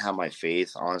if I didn't have my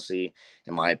faith, honestly,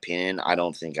 in my opinion, I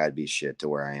don't think I'd be shit to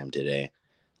where I am today.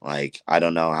 Like I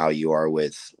don't know how you are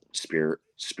with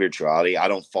spirituality. I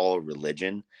don't follow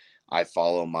religion. I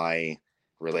follow my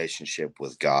relationship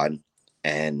with God,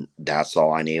 and that's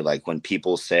all I need. Like when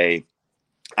people say,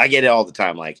 I get it all the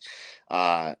time, like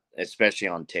especially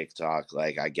on TikTok,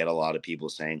 like I get a lot of people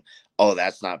saying, "Oh,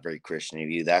 that's not very Christian of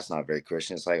you. That's not very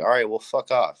Christian." It's like, all right, well, fuck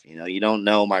off. You don't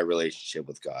know my relationship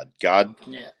with God. God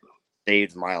Yeah.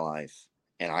 saved my life,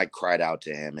 and I cried out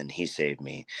to him and he saved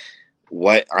me.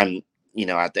 What I'm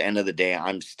At the end of the day,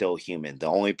 I'm still human. The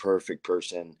only perfect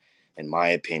person, in my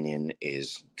opinion,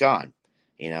 is God.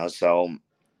 So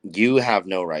you have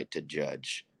no right to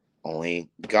judge. Only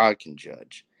God can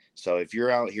judge. So if you're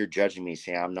out here judging me,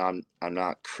 saying I'm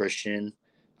not Christian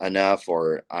enough,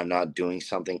 or I'm not doing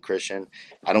something Christian,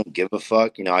 I don't give a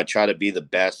fuck. I try to be the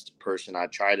best person. I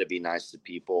try to be nice to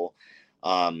people.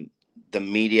 um the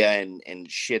media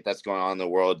and shit that's going on in the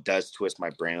world does twist my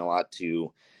brain a lot.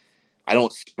 To I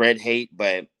don't spread hate,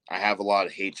 but I have a lot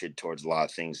of hatred towards a lot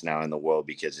of things now in the world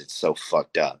because it's so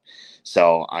fucked up.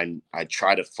 So I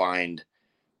try to find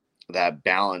that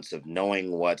balance of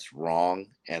knowing what's wrong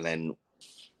and then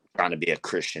trying to be a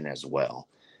Christian as well.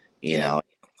 You Yeah. know,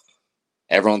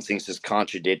 Everyone thinks it's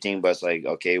contradicting, but it's like,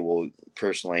 okay, well,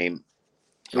 personally,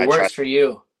 It I try. works for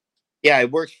you. Yeah,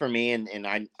 it works for me, and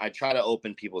I try to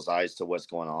open people's eyes to what's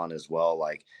going on as well,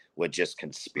 like with just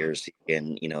conspiracy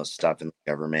and stuff in the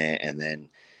government, and then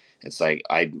it's like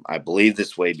I believe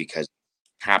this way because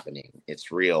it's happening,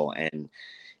 it's real, and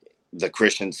the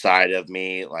Christian side of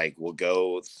me like will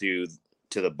go through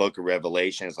to the book of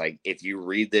Revelation. It's like if you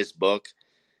read this book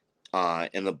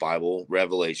in the Bible,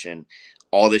 Revelation,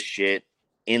 all the shit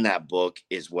in that book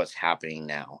is what's happening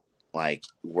now. Like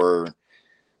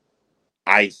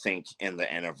I think in the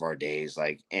end of our days,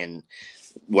 like in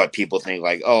what people think,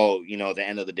 like, oh, the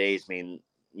end of the days means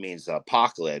the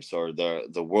apocalypse, or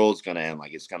the world's gonna end,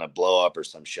 like it's gonna blow up or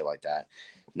some shit like that.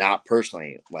 Not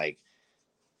personally. Like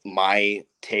my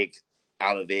take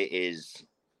out of it is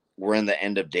we're in the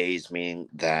end of days, meaning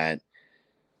that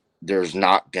there's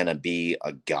not gonna be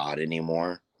a God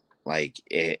anymore. Like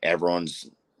everyone's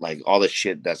like all the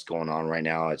shit that's going on right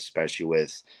now, especially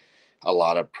with a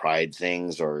lot of pride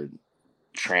things or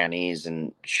trannies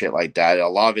and shit like that. A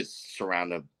lot of it's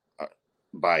surrounded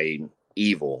by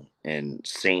evil and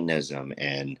Satanism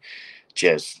and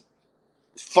just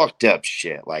fucked up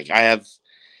shit. Like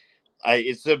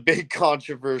it's a big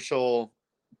controversial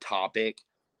topic,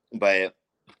 but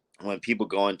when people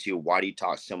go into why do you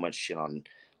talk so much shit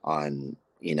on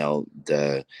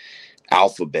the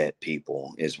alphabet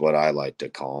people is what I like to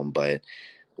call them, but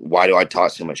why do I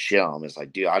talk so much shit on them? It's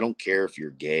like, dude, I don't care if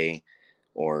you're gay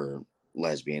or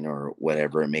lesbian or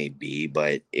whatever it may be,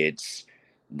 but it's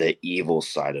the evil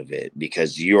side of it,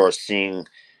 because you are seeing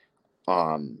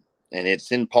um and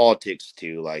it's in politics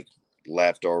too, like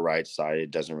left or right side,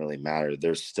 it doesn't really matter.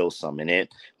 There's still some in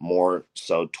it, more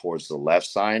so towards the left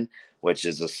side, which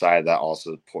is the side that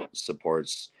also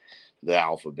supports the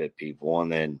alphabet people.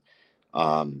 And then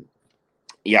um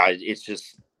yeah, it's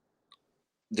just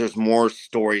there's more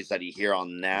stories that you hear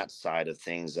on that side of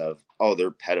things of, oh,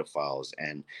 they're pedophiles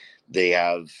and they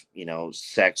have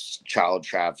sex, child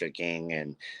trafficking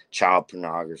and child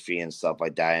pornography and stuff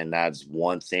like that. And that's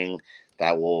one thing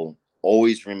that will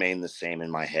always remain the same in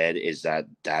my head, is that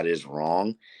is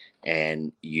wrong,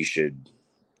 and you should,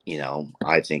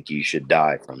 I think you should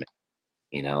die from it.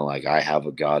 Like I have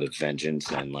a God of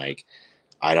vengeance, and like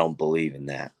I don't believe in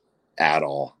that at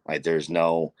all. Like there's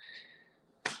no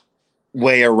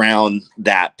way around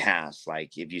that past.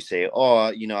 Like if you say,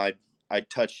 oh, I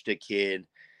touched a kid,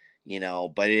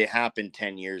 but it happened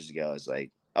 10 years ago. It's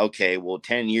like, okay, well,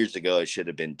 10 years ago, it should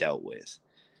have been dealt with,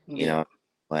 you Yeah. know,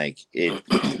 like it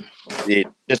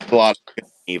just a lot of good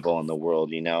and evil in the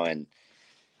world, and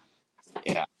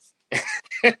yeah,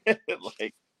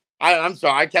 like, I'm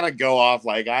sorry, I kind of go off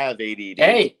like I have ADD.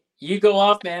 Hey, you go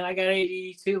off, man. I got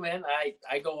ADD too, man.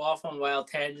 I go off on wild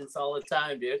tangents all the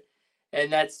time, dude.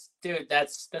 And that's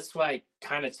why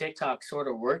kind of TikTok sort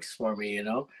of works for me,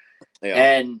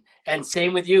 Yeah. And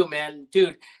same with you, man,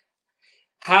 dude.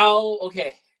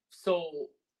 Okay, so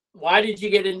how did you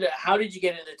get into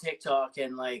TikTok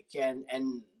and like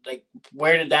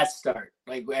where did that start?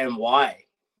 Like and why?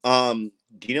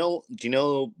 Do you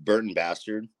know Burton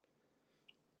Bastard?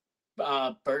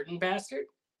 Burton Bastard?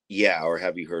 Yeah, or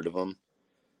have you heard of him?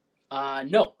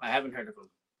 No, I haven't heard of him.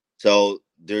 So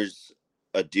there's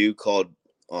a dude called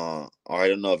or I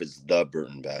don't know if it's the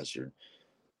Burton Bastard,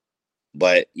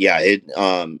 but yeah,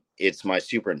 it's my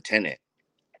superintendent,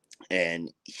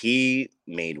 and he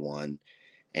made one,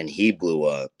 and he blew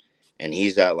up, and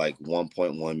he's at like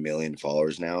 1.1 million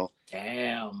followers now.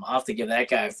 Damn, I'll have to give that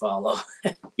guy a follow.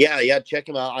 Yeah, check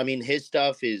him out. I mean, his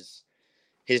stuff is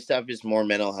more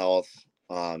mental health.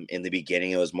 In the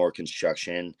beginning, it was more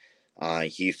construction.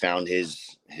 He found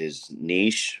his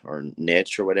niche or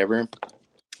niche or whatever.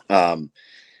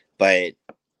 But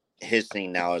his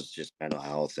thing now is just mental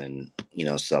health and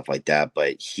stuff like that.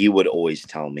 But he would always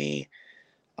tell me,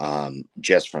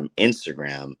 just from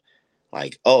Instagram,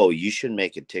 like, oh, you should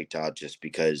make a TikTok just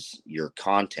because your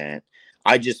content.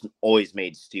 I just always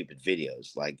made stupid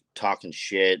videos, like talking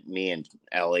shit, me and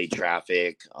LA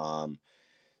traffic,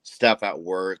 stuff at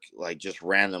work, like just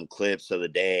random clips of the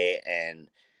day, and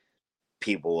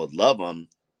people would love them.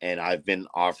 And I've been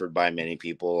offered by many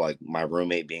people, like my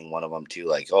roommate being one of them too,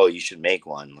 like, oh, you should make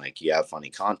one, like you have funny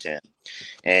content.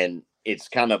 And it's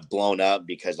kind of blown up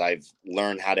because I've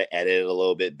learned how to edit it a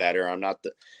little bit better. I'm not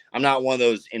one of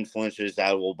those influencers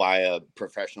that will buy a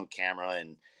professional camera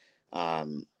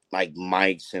and like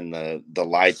mics and the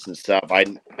lights and stuff. I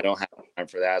don't have time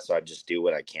for that, so I just do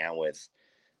what I can with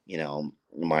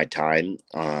my time.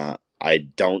 I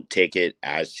don't take it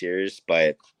as serious,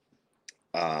 but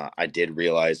I did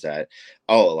realize that,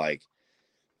 oh, like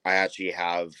I actually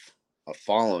have a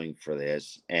following for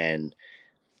this, and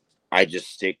I just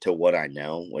stick to what I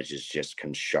know, which is just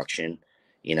construction,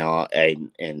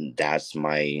 and that's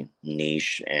my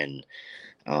niche. And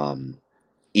um,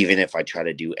 even if I try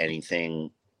to do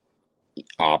anything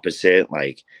opposite,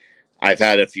 like I've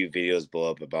had a few videos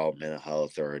blow up about mental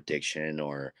health or addiction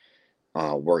or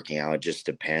working out. It just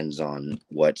depends on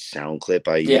what sound clip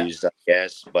I Yeah, used, I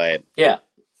guess. But yeah,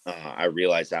 I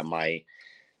realized that my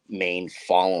main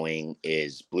following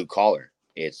is blue collar.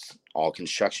 It's all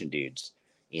construction dudes,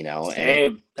 and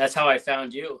same. That's how I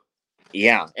found you.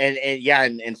 yeah, and yeah,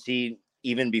 and see,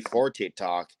 even before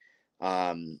TikTok,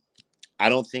 um, I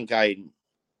don't think I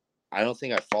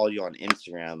followed you on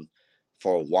Instagram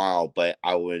for a while, but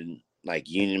I would like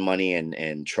Union Money and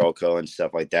Troco and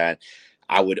stuff like that.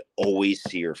 I would always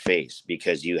see your face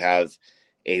because you have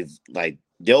like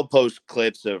they'll post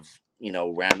clips of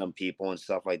random people and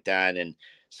stuff like that, and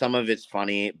some of it's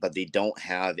funny, but they don't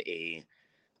have a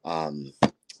um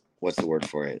what's the word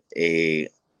for it? A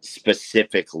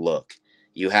specific look.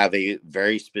 You have a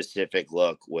very specific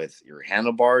look with your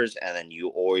handlebars, and then you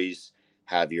always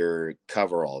have your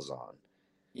coveralls on.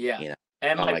 Yeah, You know,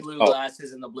 and I'm my like, blue oh,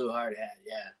 glasses and the blue hard hat.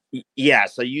 Yeah, yeah.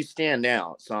 So you stand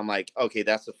out. So I'm like, okay,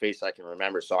 that's the face I can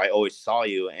remember. So I always saw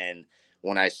you, and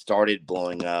when I started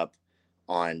blowing up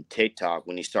on TikTok,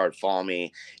 when you started following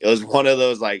me, it was one of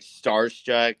those like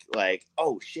starstruck, like,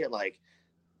 oh shit, like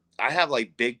I have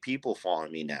like big people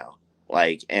following me now.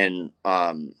 Like, and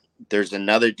there's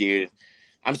another dude.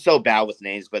 I'm so bad with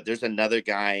names, but there's another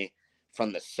guy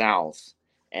from the South,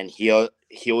 and he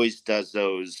always does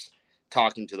those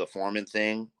talking to the foreman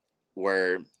thing,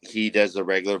 where he does a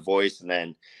regular voice, and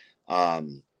then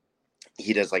um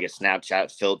he does like a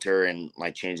Snapchat filter and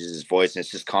like changes his voice, and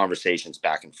it's just conversations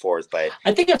back and forth. But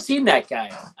I think I've seen that guy.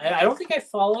 I don't think I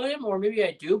follow him, or maybe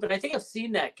I do, but I think I've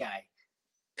seen that guy.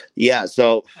 yeah,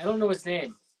 so I don't know his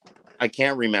name. I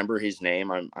can't remember his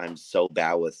name. I'm so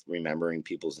bad with remembering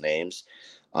people's names.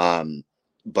 Um,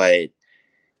 but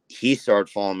he started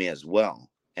following me as well.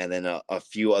 And then a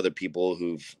few other people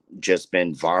who've just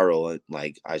been viral,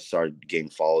 like I started getting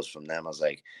follows from them. I was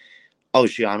like, oh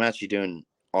shit, I'm actually doing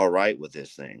all right with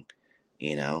this thing,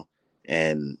 you know?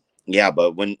 And yeah,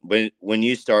 but when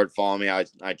you started following me,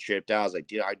 I tripped out. I was like,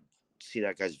 dude, I see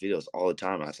that guy's videos all the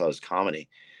time. I thought it was comedy,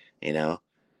 you know?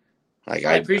 Like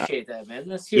I appreciate that, man.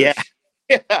 That's yeah,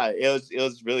 huge. yeah, it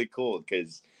was really cool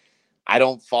because I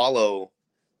don't follow.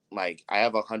 like I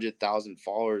have 100,000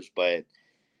 followers, but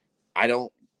I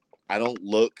don't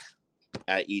look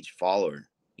at each follower.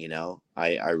 You know,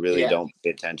 I really Yeah. don't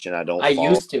pay attention. I don't I follow.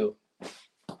 used to.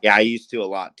 Yeah, I used to a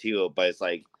lot too, but it's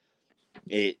like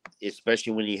it,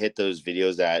 especially when you hit those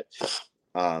videos that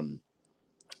um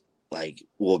like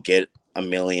will get a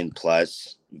million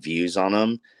plus views on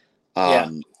them. Yeah.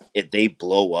 If they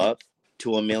blow up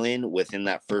to a million within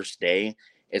that first day,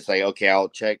 it's like, okay, I'll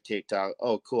check TikTok.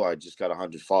 Oh, cool, I just got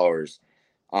 100 followers.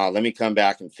 Let me come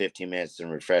back in 15 minutes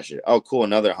and refresh it. Oh, cool,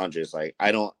 another 100. It's like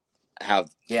I don't have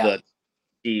Yeah. the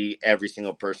see every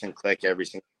single person, click every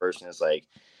single person. It's like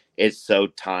it's so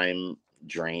time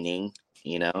draining,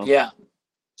 you know. Yeah.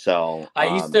 So I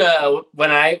used to when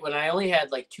I only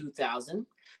had like 2,000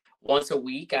 once a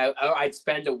week. I'd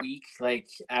spend a week like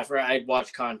after I'd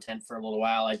watch content for a little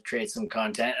while. I'd create some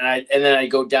content and then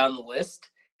I'd go down the list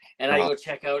and I uh, go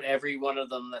check out every one of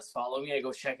them that's following me. I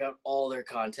go check out all their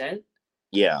content,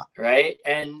 yeah, right?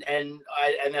 And then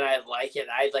I like it.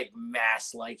 I'd like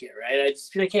mass like it, right? I'd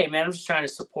just be like, hey man, I'm just trying to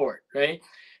support, right?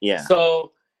 yeah,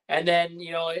 So and then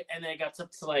and then it got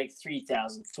up to like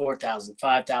 3,000, 4,000,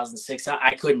 5,000, 6,000.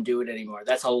 I couldn't do it anymore.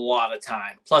 That's a lot of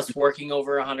time. Plus working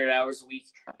over 100 hours a week,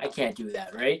 I can't do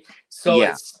that, right? So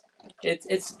yeah,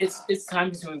 it's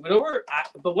time consuming.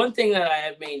 But one thing that I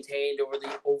have maintained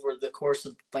over the course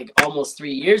of like almost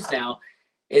 3 years now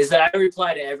is that I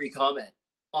reply to every comment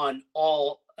on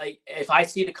all. Like if I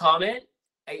see the comment,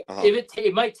 uh-huh.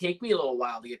 it might take me a little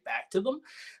while to get back to them.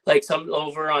 Like some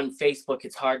over on Facebook,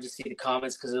 it's hard to see the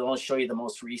comments because it'll only show you the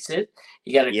most recent.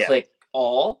 You got to Yeah, click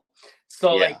all.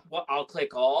 So yeah, I'll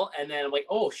click all, and then I'm like,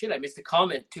 oh shit, I missed a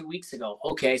comment 2 weeks ago.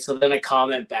 Okay, so then I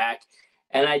comment back,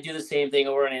 and I do the same thing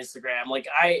over on Instagram. Like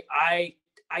I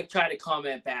try to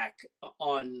comment back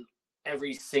on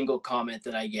every single comment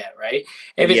that I get. Right,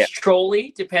 if yeah. it's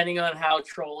trolly, depending on how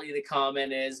trolly the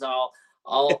comment is,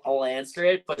 I'll answer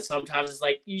it, but sometimes it's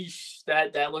like, eesh,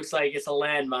 that looks like it's a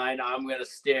landmine. I'm gonna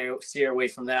steer away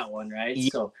from that one, right? Yeah,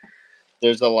 So,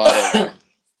 there's a lot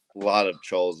of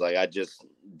trolls. Like I just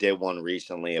did one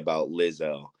recently about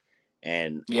Lizzo,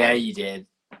 and yeah, you did.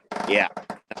 yeah,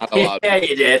 not a lot of Yeah, people.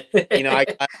 you did. You know,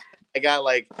 I got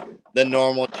like the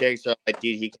normal chicks are like,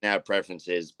 dude, he can have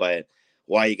preferences, but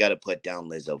why you got to put down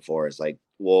Lizzo for? It's like,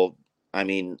 well, I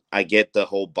mean, I get the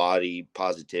whole body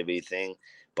positivity thing,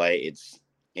 but it's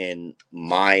in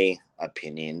my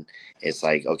opinion, it's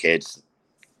like, okay, it's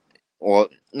well,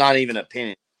 not even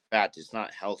opinion. In fact, it's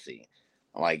not healthy.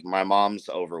 Like my mom's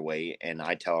overweight, and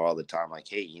I tell her all the time, like,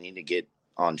 hey, you need to get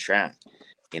on track.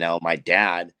 You know, my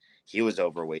dad, he was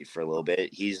overweight for a little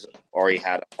bit. He's already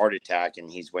had a heart attack, and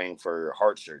he's waiting for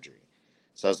heart surgery.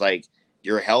 So it's like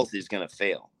your health is gonna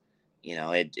fail. You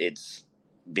know, it's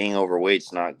being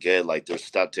overweight's not good. Like there's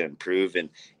stuff to improve, and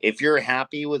if you're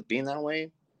happy with being that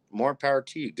way, more power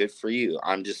to you. Good for you.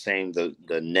 I'm just saying the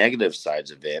negative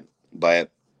sides of it,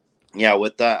 but yeah,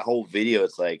 with that whole video,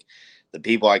 it's like the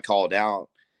people I called out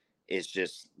is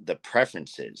just the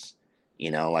preferences.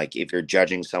 You know, like if you're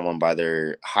judging someone by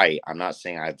their height, I'm not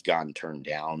saying I've gotten turned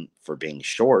down for being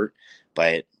short,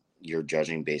 but you're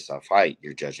judging based off height,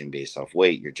 you're judging based off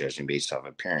weight, you're judging based off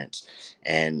appearance.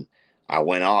 And I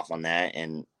went off on that,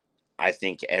 and I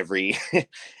think every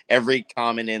every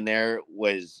comment in there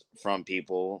was from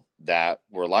people that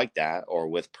were like that or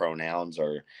with pronouns,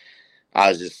 or I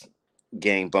was just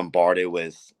getting bombarded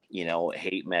with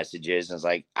hate messages, and it's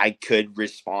like I could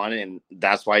respond, and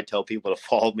that's why I tell people to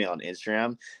follow me on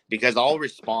Instagram, because I'll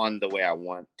respond the way I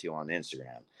want to on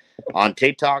Instagram. On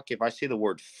TikTok, if I see the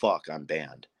word fuck, I'm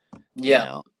banned. you Yeah,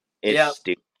 know it's yeah,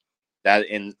 stupid.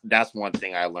 And that's one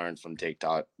thing I learned from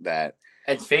TikTok. That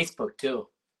and Facebook too.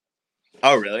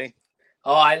 Oh, really?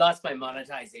 Oh, I lost my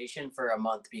monetization for a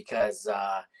month because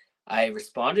I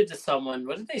responded to someone.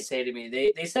 What did they say to me?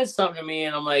 They said something to me,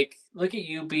 and I'm like, "Look at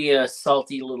you being a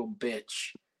salty little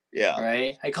bitch." Yeah,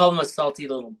 Right? I called him a salty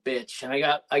little bitch, and I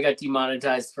got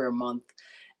demonetized for a month.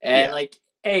 And yeah, like,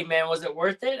 hey man, was it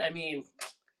worth it? I mean,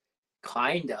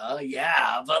 kinda,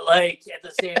 yeah, but like at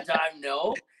the same time,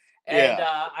 no. And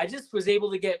yeah. I just was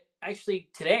able to get actually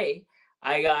today.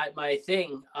 I got my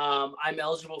thing. I'm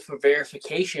eligible for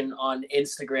verification on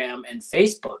Instagram and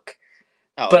Facebook,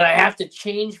 Oh, but I okay. have to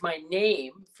change my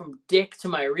name from Dick to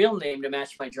my real name to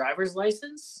match my driver's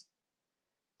license.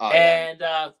 Oh, yeah. And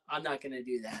I'm not going to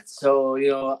do that. So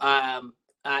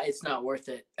it's not worth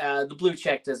it. The blue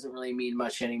check doesn't really mean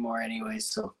much anymore, anyways.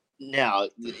 So Now,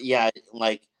 yeah,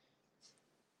 like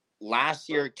last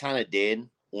year kind of did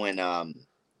when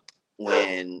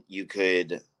you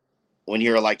could, when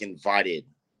you're like invited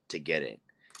to get it,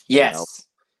 you know yes,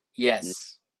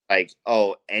 yes, like,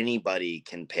 oh, anybody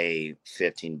can pay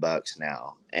 $15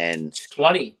 now. And It's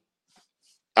 20.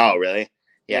 oh, really?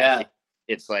 Yeah. Yeah.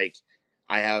 It's like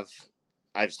I've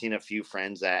seen a few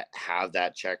friends that have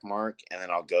that check mark, and then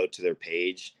I'll go to their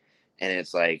page, and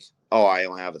it's like, oh, I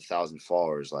only have 1,000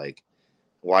 followers. Like,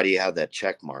 why do you have that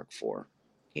check mark for?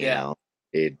 You Yeah. know,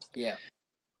 it. Yeah.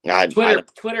 I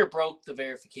don't. Twitter broke the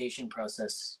verification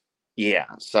process. Yeah.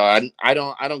 So I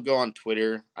don't go on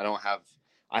Twitter.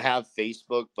 I have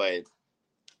Facebook, but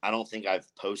I don't think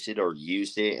I've posted or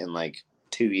used it in like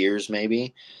 2 years,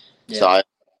 maybe. So Yeah. I have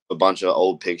a bunch of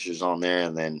old pictures on there,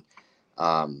 and then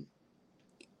um,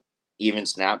 even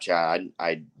Snapchat.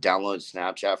 I download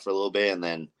Snapchat for a little bit, and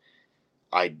then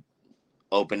I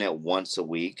open it once a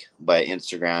week. But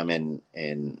Instagram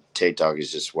and TikTok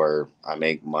is just where I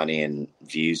make money and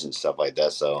views and stuff like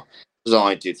that. So those are the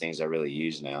only two things I really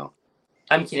use now.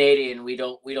 I'm Canadian. We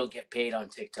don't get paid on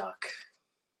TikTok.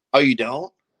 Oh, you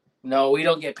don't? No, we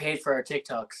don't get paid for our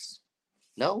TikToks.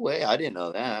 No way. I didn't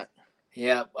know that.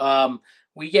 Yeah.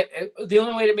 We get the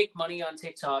only way to make money on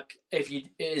TikTok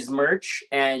is merch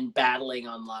and battling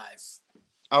on live.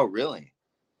 Oh, really?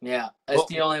 Yeah, that's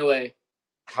the only way.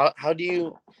 How do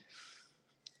you?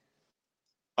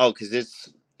 Oh, because it's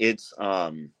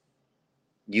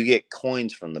you get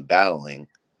coins from the battling.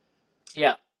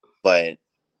 Yeah. But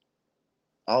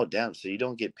oh, damn, so you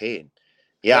don't get paid.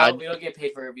 Yeah, No, we don't get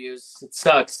paid for reviews. It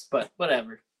sucks, but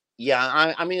whatever.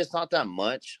 yeah. I mean, it's not that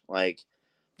much. Like,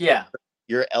 Yeah.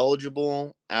 you're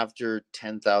eligible after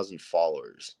 10,000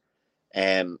 followers,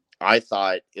 and I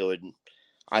thought it'd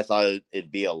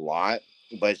be a lot,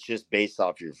 but it's just based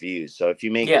off your views. So if you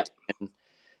make Yeah.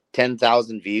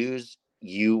 10,000 views,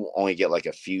 you only get like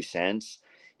a few cents.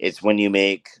 It's when you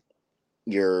make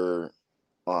your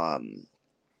um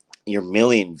your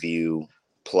million view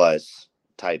plus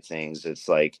type things. It's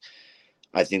like,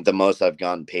 I think the most I've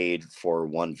gotten paid for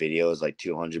one video is like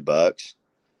 $200.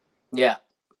 Yeah.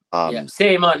 Yeah. Um,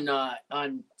 Same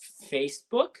on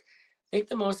Facebook. I think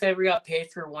the most I ever got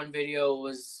paid for one video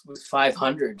was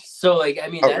 500. So like, I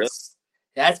mean, oh really?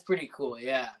 that's pretty cool.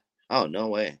 Yeah. Oh, no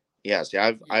way. Yeah, see, I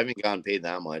Yeah. haven't gotten paid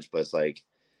that much, but it's like,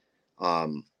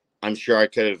 I'm sure I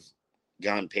could have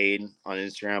gotten paid on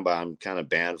Instagram, but I'm kind of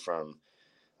banned from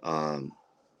um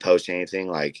posting anything.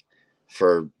 Like,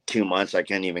 for 2 months, I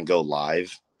can't even go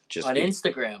live just On because.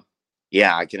 Instagram.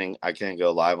 Yeah, I couldn't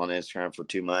go live on Instagram for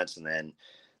 2 months, and then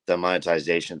the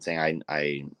monetization thing,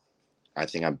 I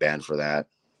think I'm banned for that.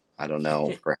 I don't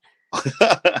know.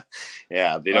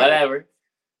 Yeah, Whatever.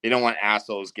 they don't want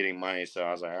assholes getting money, so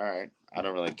I was like, all right, I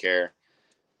don't really care.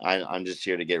 I'm just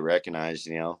here to get recognized,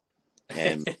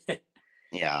 and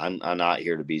yeah, I'm not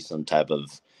here to be some type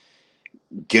of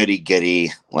goody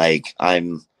goody. Like,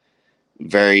 I'm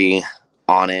very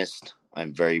honest.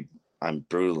 I'm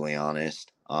brutally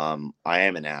honest. I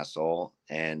am an asshole,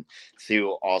 and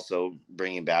through also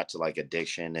bringing back to like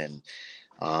addiction, and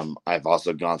I've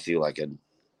also gone through like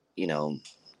you know,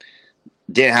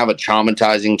 didn't have a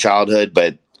traumatizing childhood,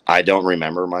 but I don't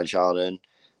remember my childhood.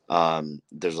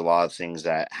 There's a lot of things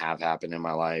that have happened in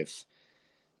my life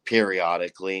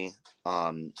periodically.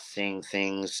 Seeing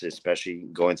things, especially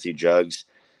going through drugs,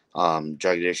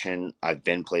 drug addiction. I've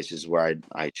been places where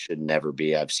I should never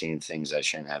be. I've seen things I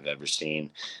shouldn't have ever seen,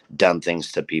 done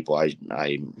things to people like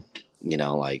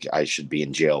I should be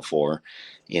in jail for.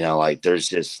 Like, there's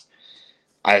just,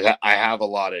 I have a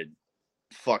lot of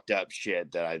fucked up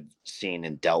shit that I've seen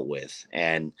and dealt with,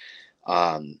 and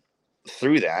um,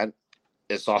 through that,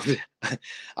 it's all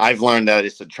I've learned that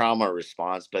it's a trauma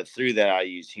response, but through that I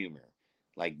use humor,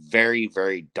 like very,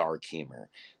 very dark humor.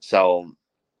 So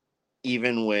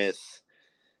even with,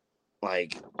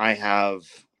 like, I have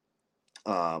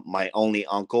my only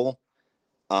uncle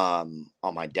on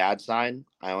my dad's side.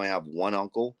 I only have one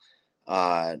uncle.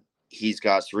 He's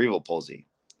got cerebral palsy,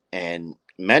 and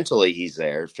mentally he's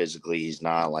there. Physically he's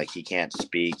not. Like, he can't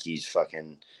speak. He's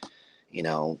fucking,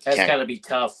 That's can't. gotta be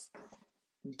tough.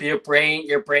 Your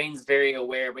brain's very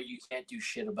aware, but you can't do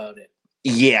shit about it.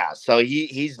 Yeah, so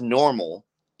he's normal,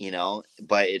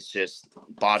 but it's just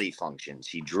body functions.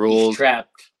 He He's drools.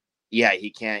 trapped. Yeah, he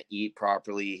can't eat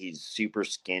properly. He's super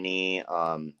skinny.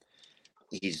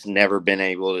 He's never been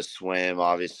able to swim,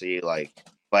 obviously.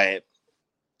 But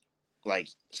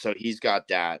so he's got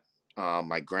that.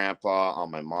 My grandpa on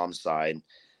my mom's side,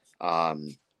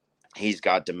 um, he's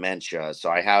got dementia. So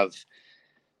I have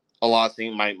a lot of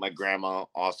things. My grandma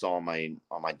also on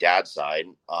my dad's side,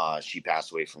 she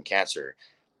passed away from cancer.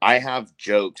 I have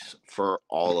jokes for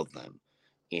all of them,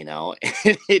 and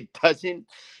it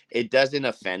doesn't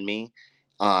offend me.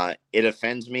 It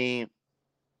offends me,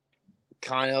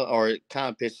 kind of, or it kind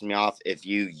of pisses me off if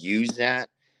you use that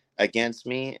against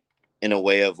me in a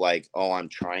way of like, oh, I'm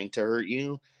trying to hurt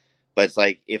you. But it's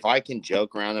like, if I can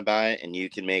joke around about it and you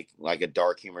can make like a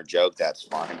dark humor joke, that's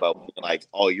fine. But like,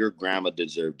 oh, your grandma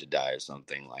deserved to die or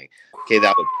something, like, okay,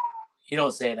 that would, You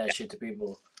don't say that shit to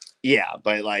people. yeah.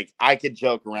 But like, I could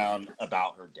joke around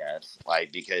about her death,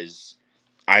 like, because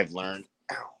I've learned,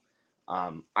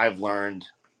 I've learned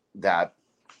that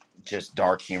just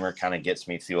dark humor kind of gets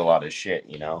me through a lot of shit,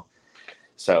 you know?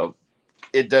 So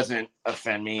it doesn't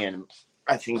offend me. And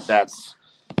I think that's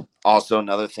also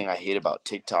another thing I hate about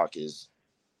TikTok is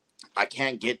I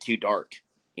can't get too dark,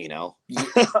 you know?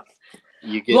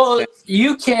 You get Well, sent.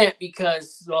 you can't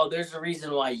because, well, there's a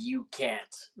reason why you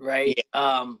can't, right?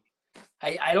 Yeah,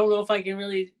 I don't know if I can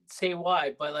really say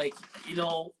why, but like, you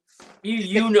know,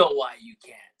 you know why you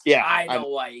can't. yeah, I I'm, know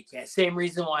why you can't. Same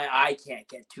reason why I can't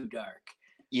get too dark,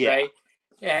 yeah, right?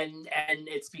 And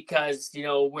it's because, you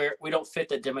know, we don't fit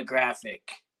the demographic,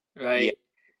 yeah, right?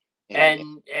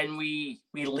 and And we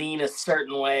lean a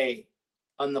certain way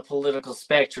on the political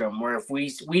spectrum where if we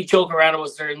joke around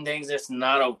with certain things, it's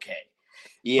not okay.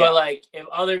 But yeah. like if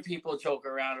other people joke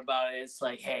around about it, it's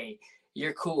like, hey,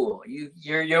 you're cool.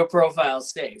 Your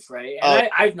profile's safe, right? And Oh,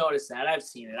 I've noticed that. I've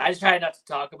seen it. I try not to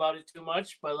talk about it too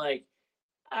much, but like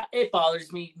it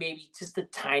bothers me maybe just a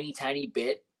tiny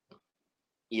bit.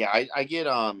 yeah. I get,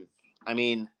 I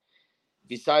mean,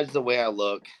 besides the way I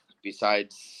look,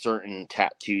 besides certain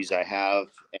tattoos I have,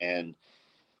 and,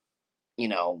 you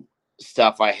know,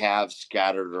 stuff I have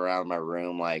scattered around my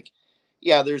room, like,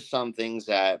 yeah, there's some things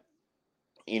that,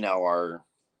 you know,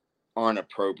 aren't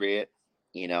appropriate,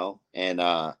 you know, and,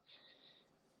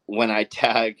 when I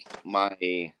tag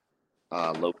my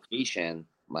location,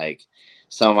 like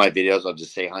some of my videos, I'll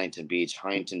just say Huntington Beach.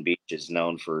 Huntington Beach is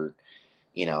known for,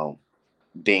 you know,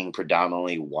 being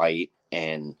predominantly white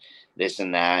and this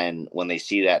and that. And when they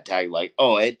see that tag, like,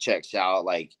 oh, it checks out,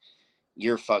 like,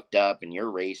 you're fucked up and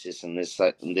you're racist and this,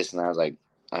 and this and that. I was like,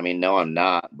 I mean, no, I'm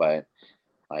not. But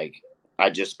like, I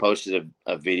just posted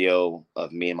a video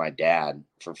of me and my dad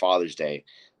for Father's Day.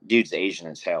 Dude's Asian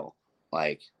as hell.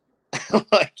 Like,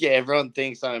 like, yeah, everyone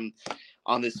thinks I'm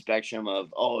on this spectrum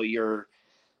of, oh, you're,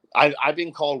 I've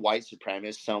been called white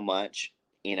supremacist so much,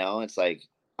 you know, it's like,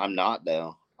 I'm not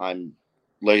though. I'm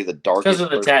literally the Because darkest of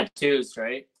the person. tattoos,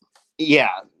 right?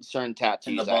 Yeah, certain And the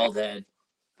tattoos. bald head.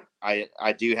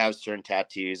 I do have certain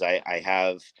tattoos. I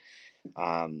have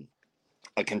um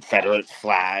a Confederate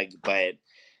flag, but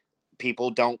people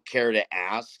don't care to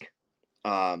ask.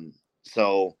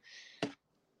 So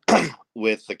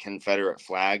with the Confederate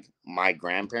flag, my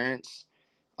grandparents,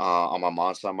 on my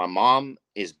mom's side, my mom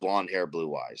is blonde hair,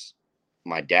 blue eyes.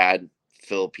 My dad,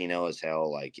 Filipino as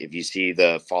hell. Like, if you see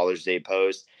the Father's Day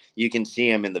post, you can see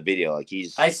him in the video. Like,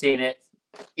 I seen it.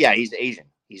 yeah, he's Asian.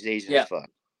 He's Asian as Yeah. fuck.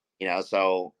 You know,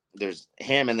 so there's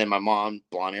him, and then my mom,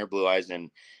 blonde hair, blue eyes, and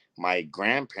my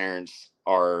grandparents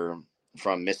are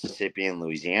from Mississippi and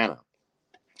Louisiana.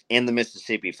 In the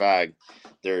Mississippi flag,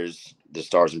 there's the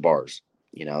stars and bars.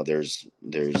 You know, there's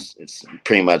it's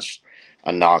pretty much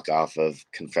a knockoff of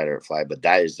Confederate flag, but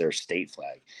that is their state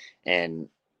flag. And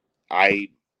I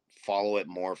follow it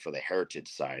more for the heritage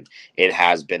side. It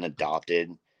has been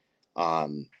adopted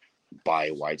um, by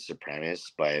white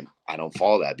supremacists, but I don't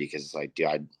follow that because it's like, dude,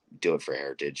 I do it for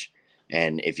heritage.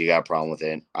 And if you got a problem with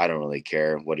it, I don't really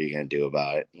care. What are you going to do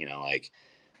about it? You know, like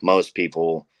most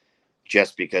people,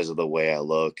 just because of the way I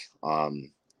look,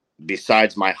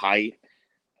 besides my height,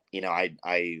 you know,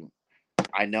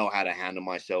 I know how to handle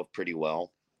myself pretty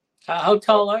well. How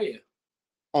tall are you?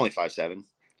 Only 5'7".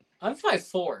 I'm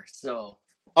 5'4", so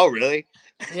Oh, really?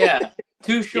 yeah.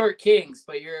 Two Yeah, short kings,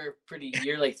 but you're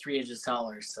like 3 inches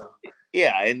taller, so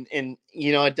yeah, and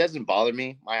you know, it doesn't bother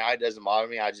me. My height doesn't bother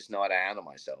me. I just know how to handle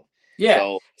myself. yeah,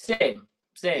 So same.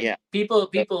 yeah, so,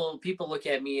 People look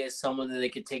at me as someone that they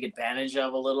could take advantage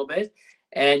of a little bit,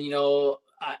 and you know,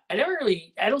 I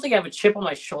don't think I have a chip on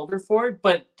my shoulder for it,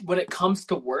 but when it comes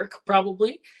to work,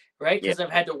 probably, right? yeah. Because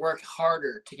I've had to work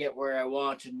harder to get where I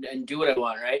want and do what I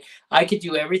want, right? I could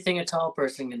do everything a tall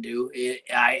person can do.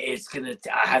 I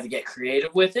have to get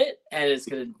creative with it, and it's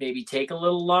gonna maybe take a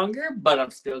little longer, but I'm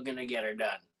still gonna get her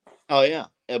done. Oh yeah.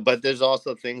 But there's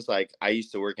also things like I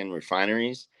used to work in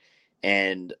refineries,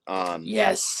 and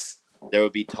Yes. there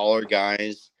would be taller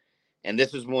guys, and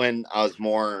this was when I was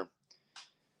more.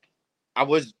 I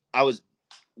was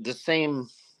the same,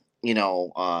 you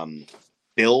know,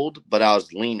 build, but I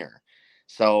was leaner.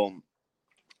 So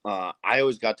I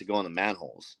always got to go in the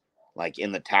manholes, like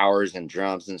in the towers and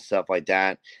drums and stuff like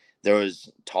that. There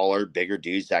was taller, bigger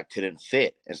dudes that couldn't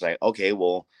fit. It's like, okay,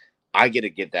 well, I get to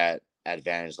get that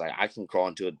advantage. Like, I can crawl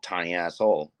into a tiny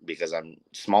asshole because I'm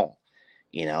small,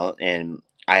 you know. And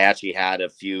I actually had a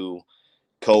few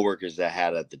coworkers that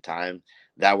had at the time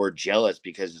that were jealous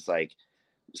because it's like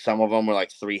some of them were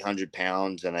like 300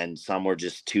 pounds and then some were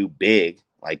just too big,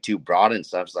 like too broad and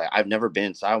stuff. It's like, I've never been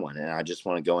inside one and I just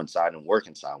want to go inside and work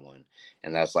inside one.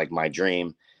 And that's like my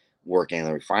dream, working in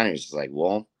the refinery. It's like,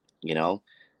 well, you know,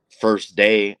 first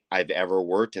day I've ever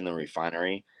worked in the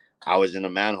refinery, I was in a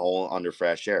manhole under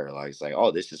fresh air. Like, it's like,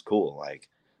 oh, this is cool. Like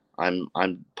I'm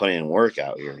putting in work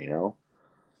out here, you know,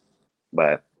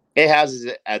 but it has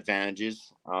its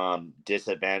advantages,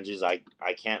 disadvantages. I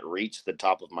can't reach the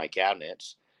top of my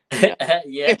cabinets, you know.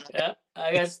 Yeah, yeah.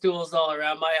 I got stools all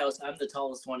around my house. I'm the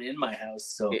tallest one in my house,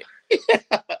 so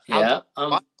how yeah.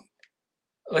 tall,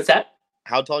 What's that?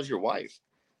 how tall is your wife?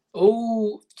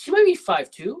 Oh, she might be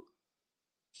 5'2".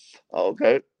 Oh,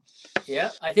 okay.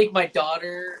 Yeah, I think my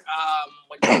daughter,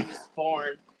 when she was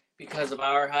born, because of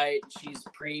our height, she's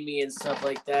preemie and stuff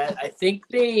like that. I think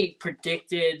they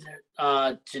predicted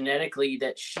genetically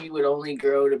that she would only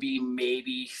grow to be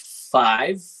maybe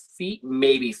 5 feet,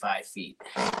 maybe 5 feet,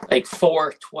 like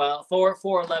 4'12",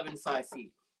 4'11", 5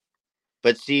 feet.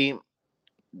 But see,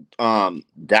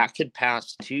 that could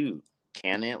pass too,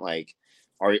 can it? Like,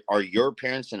 are your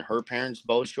parents and her parents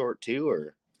both short too,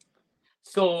 or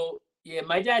So yeah,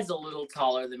 my dad's a little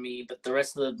taller than me, but the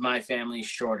rest of my family's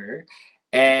shorter.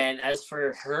 And as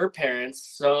for her parents,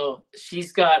 so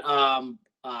she's got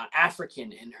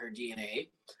African in her DNA.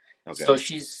 So okay?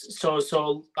 she's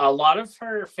so a lot of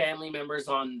her family members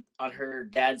on her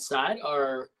dad's side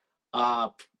uh are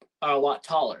a lot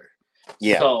taller.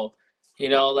 Yeah. So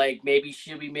like maybe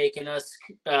she'll be making us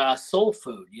soul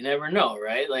food. You never know,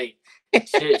 right? Like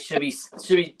should be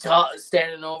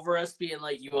standing over us, being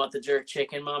like, "You want the jerk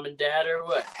chicken, mom and dad, or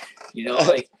what?"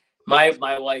 Like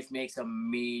my wife makes a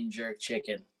mean jerk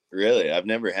chicken. Really, I've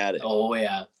never had it. Oh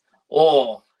yeah.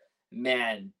 Oh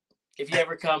man. If you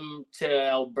ever come to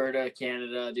Alberta,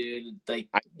 Canada, dude, like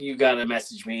I, you gotta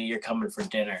message me. You're coming for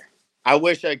dinner. I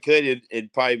wish I could.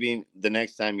 It'd probably be the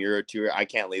next time you're a tour. I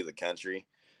can't leave the country.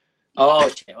 Oh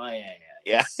shit. Oh yeah,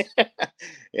 Yeah, yes.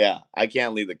 yeah. I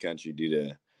can't leave the country due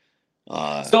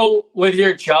to So with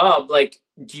your job, like,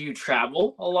 do you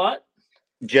travel a lot?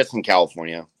 just in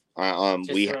California. Just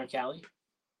We around Cali?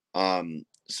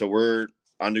 so we're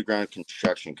underground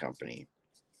construction company,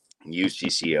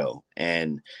 UCCO,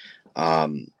 and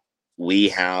um, we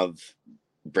have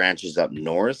branches up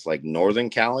north, like Northern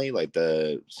Cali, like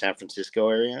the San Francisco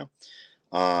area.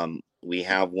 We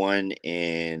have one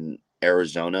in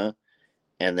Arizona,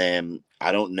 and then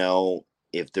I don't know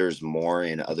if there's more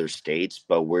in other states,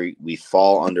 but we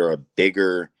fall under a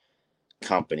bigger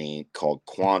company called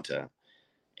Quanta,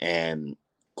 and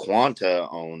Quanta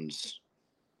owns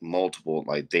multiple,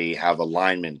 like they have a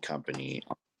lineman company,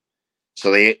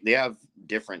 so they have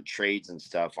different trades and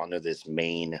stuff under this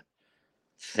main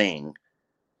thing.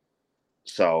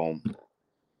 So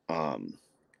what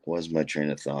was my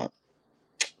train of thought?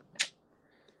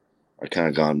 I kind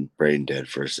of gone brain dead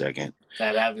for a second.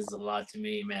 That happens a lot to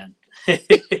me, man.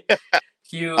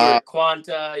 uh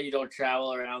Quanta, you don't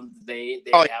travel around. They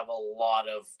oh have a lot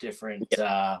of different.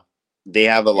 yeah, they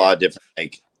have a lot Yeah. of different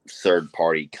like third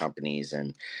party companies,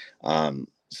 and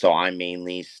so I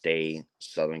mainly stay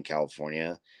Southern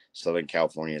California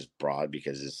is broad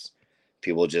because it's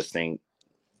people just think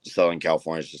Southern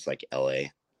California is just like LA,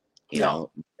 you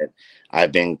No. know.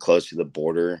 I've been close to the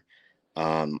border.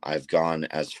 I've gone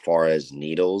as far as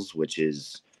Needles, which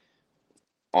is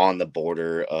on the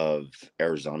border of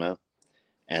Arizona,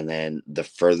 and then the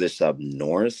furthest up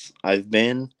north I've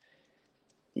been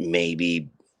maybe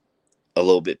a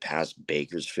little bit past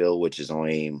Bakersfield, which is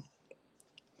only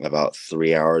about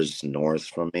 3 hours north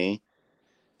from me.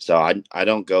 So I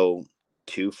don't go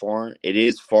too far. It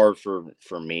is far for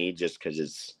me just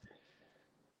because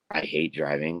I hate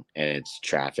driving and it's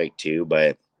traffic too.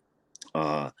 But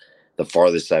uh, the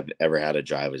farthest I've ever had to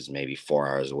drive is maybe 4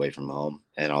 hours away from home,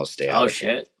 and I'll stay out Oh of it.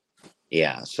 shit.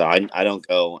 Yeah, so I don't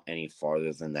go any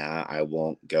farther than that. I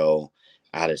won't go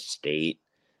out of state.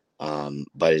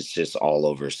 But it's just all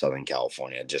over Southern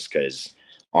California just because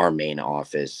our main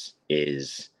office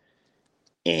is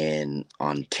in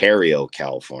Ontario,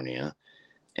 California,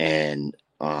 and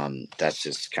that's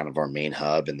just kind of our main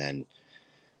hub, and then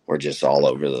we're just all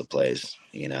over the place,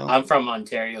 you know. I'm from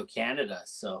Ontario, Canada,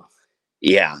 so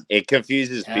Yeah, it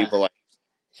confuses yeah, people. Like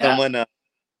yeah. someone, I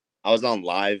was on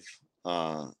live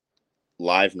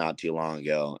not too long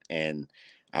ago, and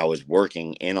I was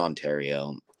working in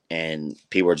Ontario, and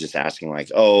people were just asking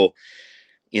like, "Oh,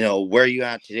 where are you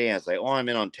at today?" I was like, "Oh, I'm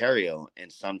in Ontario."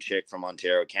 And some chick from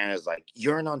Ontario, Canada is like,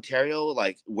 "You're in Ontario?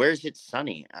 Like, where's it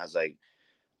sunny?" I was like,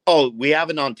 Oh, we have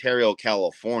in Ontario,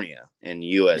 California, in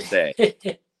USA.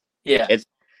 Yeah. It's,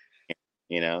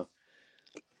 you know.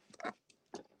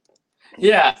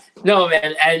 Yeah. No,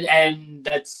 man, and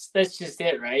that's just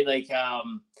it, right? Like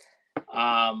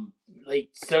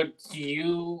so do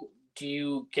you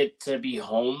get to be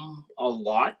home a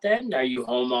lot then? Are you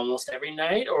home almost every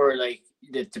night, or like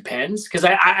it depends? Because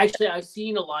I actually I've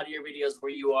seen a lot of your videos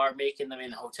where you are making them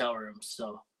in hotel rooms.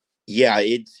 So Yeah,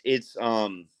 it's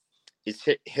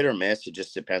hit or miss. It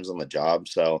just depends on the job.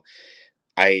 So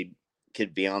I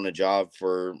could be on the job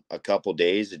for a couple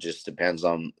days. It just depends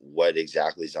on what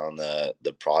exactly is on the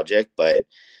project. But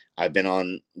I've been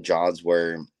on jobs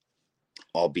where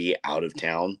I'll be out of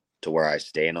town to where I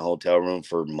stay in a hotel room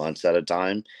for months at a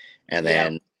time. And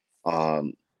yeah,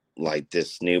 then like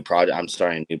this new project, I'm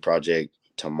starting a new project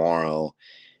tomorrow,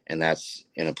 and that's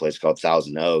in a place called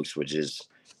Thousand Oaks, which is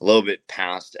a little bit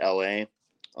past LA.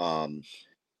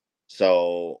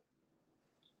 So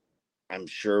I'm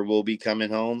sure we'll be coming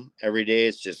home every day.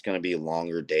 It's just going to be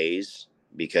longer days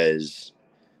because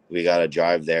we got to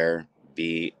drive there,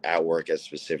 be at work at a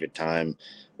specific time,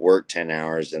 work 10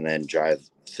 hours, and then drive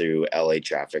through LA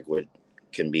traffic, which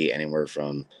can be anywhere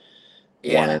from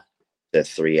yeah. 1 to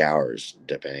 3 hours,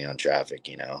 depending on traffic,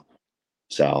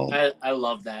 So, I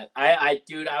love that.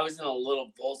 Dude, I was in a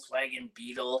little Volkswagen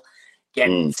Beetle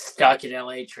getting mm, stuck in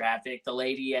LA traffic. The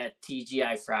lady at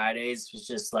TGI Fridays was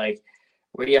just like,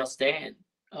 "Where y'all staying?"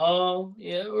 "Oh,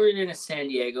 yeah, we're in San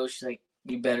Diego." She's like,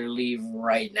 "You better leave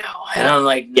right now." And I'm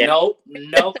like, yeah, "Nope,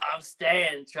 nope, I'm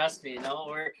staying. Trust me.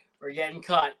 No, we're getting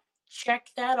caught." Check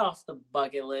that off the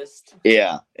bucket list.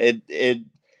 yeah.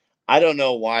 I don't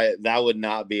know why that would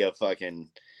not be a fucking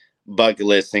bucket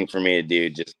list thing for me to do,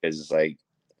 just because it's like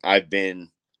I've been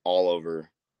all over.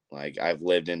 Like I've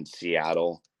lived in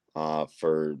Seattle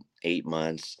for 8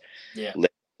 months, Yeah,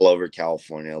 lived all over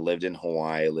California, lived in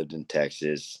Hawaii, lived in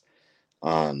Texas.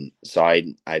 So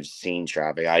I've seen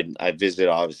traffic. I visit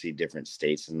obviously different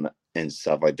states and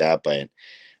stuff like that, but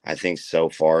I think so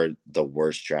far the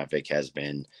worst traffic has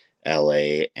been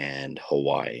LA and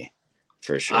Hawaii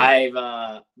for sure.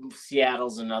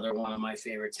 Seattle's another one of my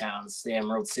favorite towns. The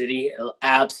Emerald City.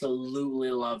 Absolutely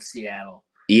love Seattle.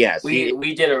 Yeah, see,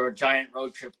 We did a giant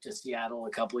road trip to Seattle a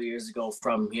couple of years ago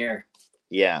from here.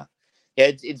 yeah.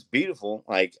 Yeah, it's beautiful.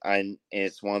 Like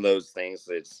it's one of those things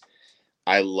that's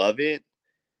I love it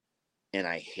and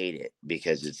I hate it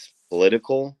because it's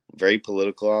political, very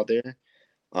political out there.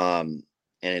 Um,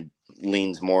 and it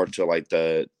leans more to like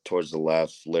towards the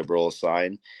left liberal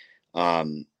side.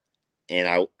 Um, and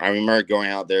I remember going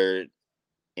out there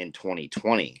in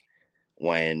 2020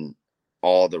 when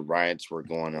all the riots were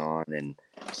going on and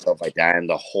stuff like that, and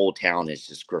the whole town is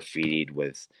just graffitied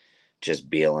with just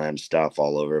BLM stuff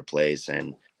all over the place,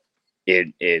 and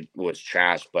it was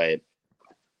trash. But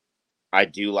I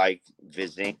do like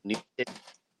visiting new cities,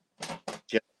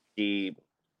 just the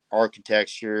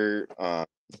architecture,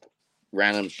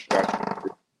 random structure.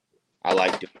 I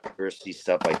like doing touristy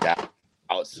stuff like that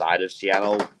outside of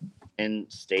Seattle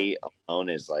and stay alone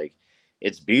is like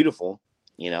it's beautiful.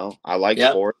 I like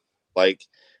Yep. forest. Like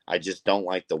I just don't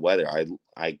like the weather. I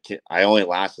only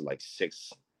lasted like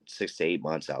 6 to 8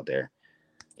 months out there.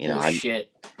 Oh I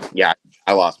shit. yeah,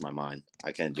 I lost my mind.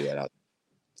 I couldn't do it out.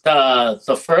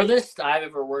 The furthest I've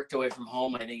ever worked away from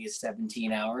home, I think, is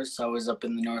 17 hours. So I was up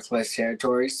in the Northwest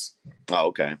Territories, Oh,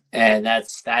 okay. and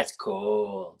that's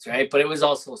cold, right? But it was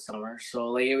also summer, so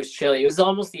like it was chilly. It was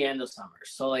almost the end of summer,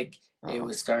 so like it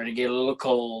was starting to get a little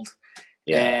cold,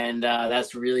 Yeah. and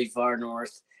that's really far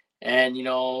north. And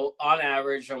on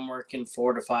average, I'm working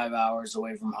 4 to 5 hours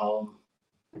away from home.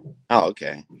 Oh,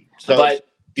 okay. So But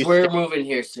you stay, we're moving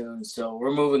here soon, so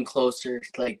we're moving closer,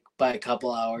 like by a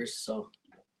couple hours. So.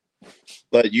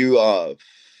 but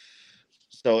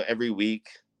so every week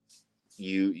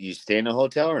you stay in a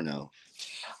hotel or no?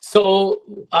 So,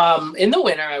 in the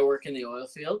winter, I work in the oil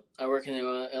field. I work in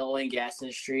the oil and gas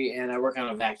industry, and I work on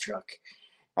a vac truck.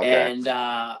 Okay. And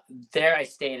there, I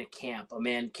stay in a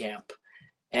man camp,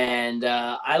 and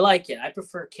I like it. I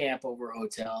prefer camp over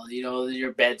hotel.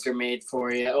 Your beds are made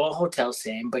for you. Well, hotel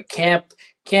same, but camp,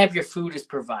 your food is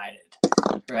provided,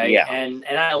 right? Yeah. And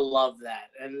I love that,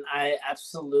 and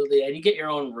and you get your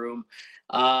own room.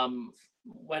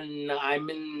 When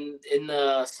I'm in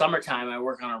the summertime, I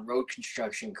work on a road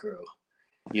construction crew,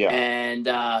 Yeah.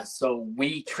 and so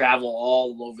we travel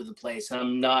all over the place.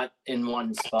 I'm not in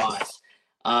one spot.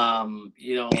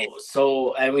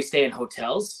 So and we stay in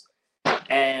hotels,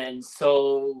 and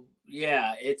so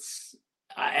yeah, it's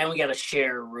and we got to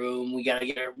share a room. We got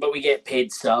to but we get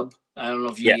paid sub. I don't know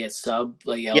if you Yeah. get sub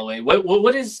like Yeah. LOA.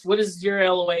 What is your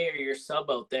LOA or your sub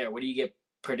out there? What do you get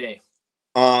per day?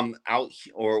 Out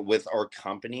or with our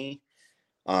company,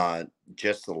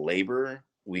 just the labor,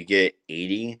 we get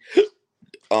 80.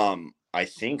 I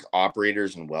think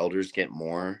operators and welders get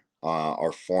more.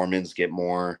 Our foremans get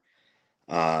more.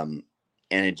 Um,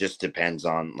 and it just depends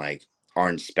on like our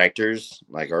inspectors.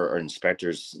 Like our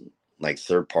inspectors, like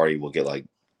third party, will get like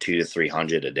 200 to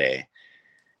 300 a day.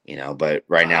 But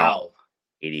right now Wow.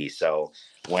 80. So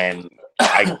when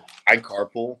I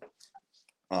carpool,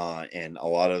 and a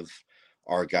lot of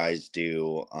our guys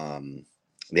do,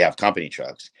 they have company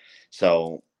trucks.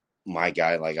 So my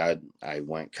guy, like I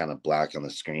went kind of black on the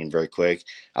screen very quick.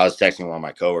 I was texting one of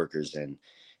my coworkers, and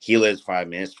he lives 5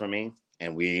 minutes from me,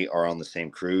 and we are on the same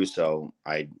crew. So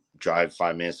I drive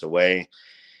 5 minutes away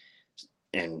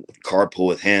and carpool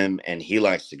with him, and he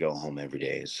likes to go home every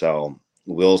day. So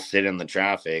we'll sit in the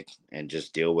traffic and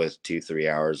just deal with 2-3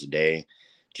 hours a day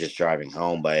just driving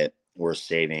home, but we're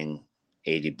saving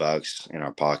 $80 in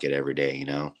our pocket every day.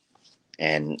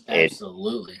 And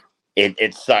Absolutely.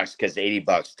 it sucks because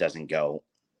 $80 doesn't go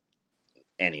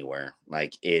anywhere.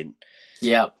 Like it,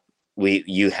 Yeah.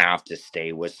 you have to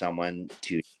stay with someone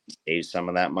to save some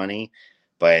of that money.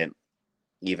 But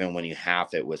even when you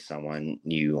half it with someone,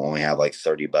 you only have like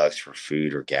 $30 for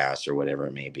food or gas or whatever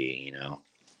it may be.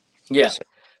 Yeah. So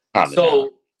not enough.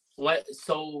 So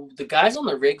so the guys on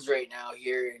the rigs right now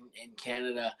here in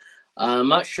Canada, I'm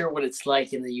not sure what it's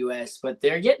like in the US, but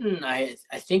they're getting, I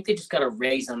think they just got a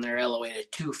raise on their LOA to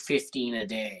 215 a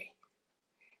day.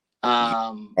 You,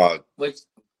 Um uh, which is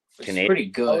Canadian pretty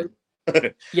dollars?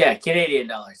 good. Yeah, Canadian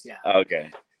dollars, yeah.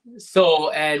 Okay. So,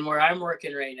 and where I'm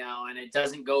working right now, and it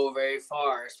doesn't go very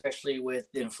far, especially with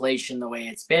inflation the way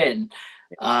it's been,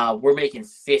 we're making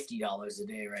 $50 a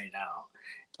day right now.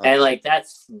 Oh, And like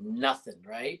that's nothing,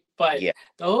 right? But yeah.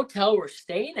 the hotel we're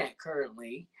staying at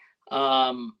currently,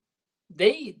 um,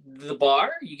 the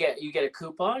bar, you get a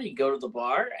coupon, you go to the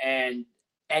bar, and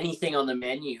anything on the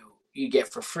menu you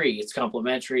get for free. It's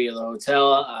complimentary of the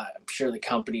hotel. I'm sure the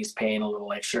company's paying a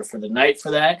little extra for the night for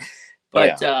that.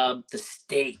 Yeah. But the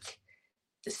steak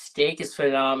is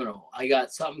phenomenal. I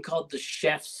got something called the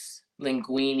chef's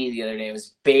linguine the other day. It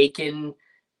was bacon,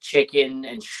 chicken,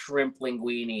 and shrimp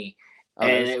linguine, Oh,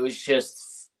 and that's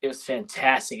it was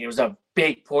fantastic. It was a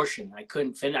big portion. I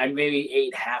couldn't finish. I maybe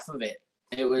ate half of it.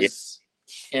 It yeah. was,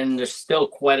 and there's still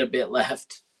quite a bit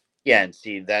left. Yeah, and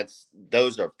see,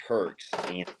 those are perks.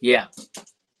 Yeah.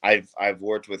 I've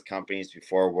worked with companies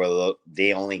before where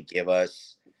they only give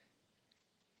us.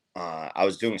 I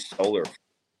was doing solar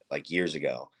like years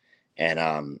ago,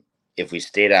 and if we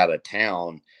stayed out of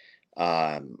town,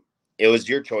 um, it was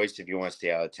your choice if you want to stay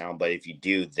out of town. But if you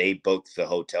do, they book the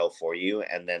hotel for you,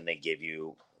 and then they give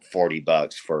you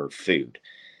 $40 for food.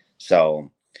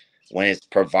 So when it's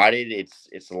provided,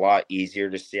 it's a lot easier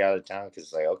to stay out of town because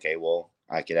it's like, okay, well,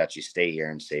 I could actually stay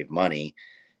here and save money,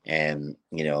 and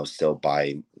still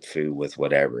buy food with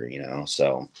whatever.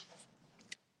 So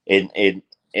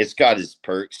it's got its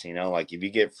perks. Like if you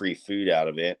get free food out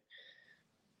of it,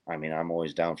 I mean, I'm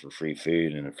always down for free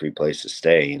food and a free place to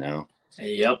stay.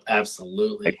 Yep. Like,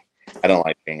 Absolutely. I don't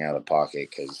like paying out of pocket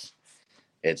because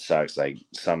it sucks. Like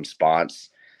some spots,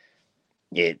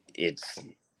 it's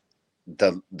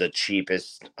the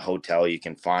cheapest hotel you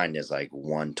can find is like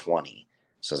 120.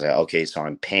 So it's like, okay, so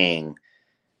I'm paying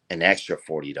an extra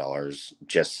 $40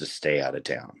 just to stay out of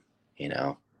town. You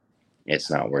know, it's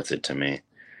not worth it to me.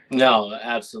 No,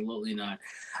 absolutely not.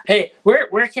 Hey, where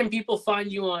can people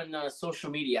find you on social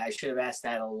media? I should have asked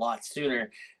that a lot sooner.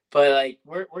 But like,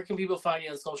 where can people find you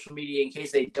on social media in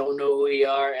case they don't know who you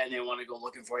are and they want to go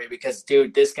looking for you? Because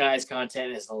dude, this guy's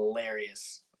content is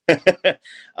hilarious.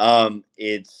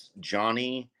 It's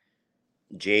Johnny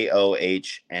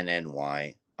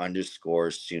JOHNNY underscore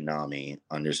tsunami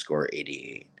underscore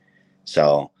 88.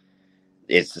 So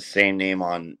it's the same name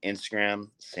on Instagram,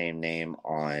 same name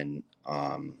on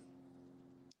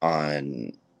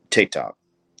TikTok,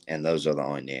 and those are the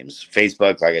only names.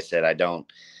 Facebook, like I said, I don't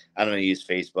use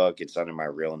Facebook. It's under my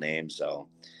real name, so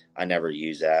I never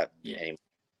use that anymore.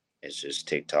 It's just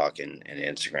TikTok and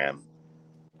Instagram.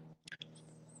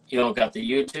 You don't got the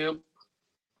YouTube?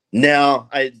 No,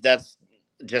 that's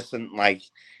just like,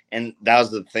 and that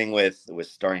was the thing with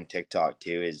starting TikTok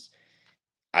too, is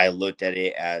I looked at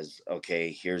it as,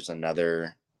 okay, here's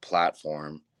another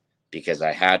platform, because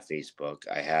I had Facebook,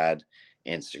 I had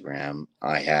Instagram,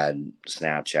 I had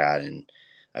Snapchat, and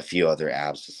a few other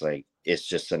apps. It's like it's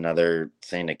just another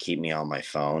thing to keep me on my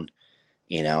phone.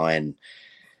 And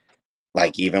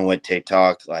like even with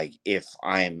TikTok, like if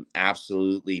I'm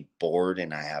absolutely bored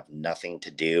and I have nothing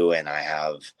to do and I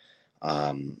have,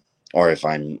 or if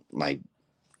I'm like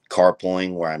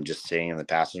carpooling where I'm just sitting in the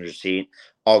passenger seat,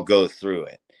 I'll go through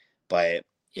it. But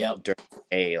Yep. during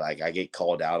the day, like I get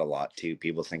called out a lot too.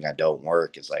 People think I don't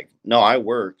work. It's like, no, I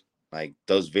work. Like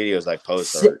those videos I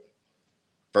post are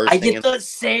I first thing get in. the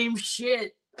same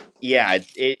shit. Yeah,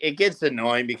 it gets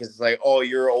annoying because it's like, oh,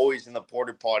 you're always in the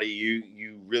porta potty.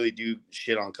 You really do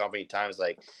shit on company times.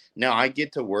 Like, no, I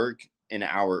get to work an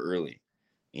hour early,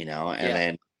 and Yeah.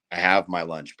 then I have my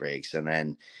lunch breaks, and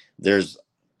then there's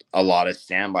a lot of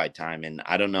standby time. And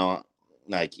I don't know,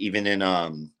 like even in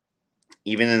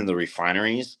the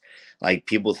refineries, like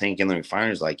people think in the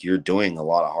refineries, like you're doing a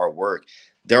lot of hard work.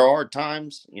 There are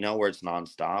times, where it's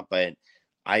nonstop, but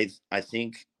I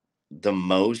think the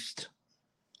most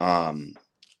um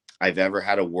I've ever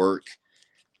had to work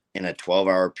in a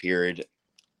 12-hour period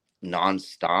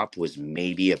nonstop was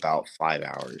maybe about 5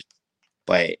 hours.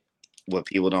 But what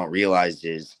people don't realize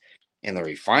is in the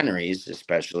refineries,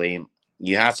 especially,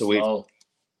 you have to wait. Slow.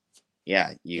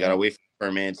 Yeah, you got to Yeah. wait for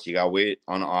permits. You got to wait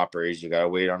on operators. You got to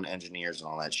wait on engineers and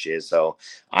all that shit. So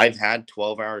I've had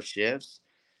 12-hour shifts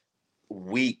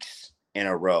weeks in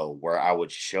a row where I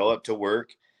would show up to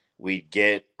work. We'd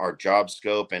get our job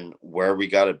scope and where we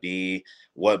got to be,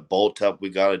 what bolt up we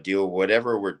got to do,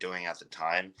 whatever we're doing at the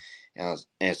time. And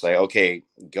it's like, okay,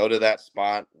 go to that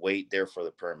spot, wait there for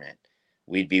the permit.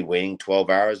 We'd be waiting 12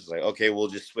 hours. It's like, okay, we'll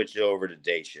just switch it over to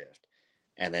day shift.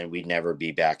 And then we'd never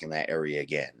be back in that area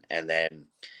again. And then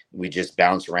we just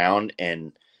bounce around.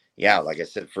 And yeah, like I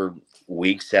said, for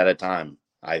weeks at a time,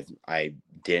 I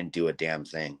didn't do a damn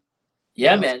thing.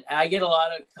 Yeah, man. I get a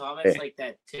lot of comments Eh, like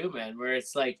that too, man, where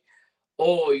it's like,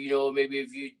 oh, maybe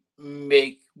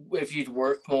if you'd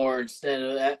work more instead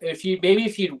of that, if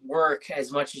you'd work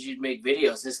as much as you'd make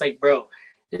videos. It's like, bro,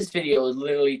 this video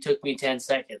literally took me 10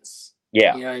 seconds.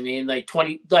 Yeah, You know what I mean? Like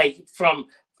 20, like from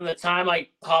the time I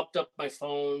popped up my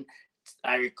phone,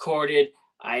 I recorded,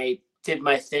 I did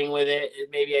my thing with it.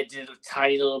 Maybe I did a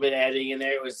tiny little bit of editing in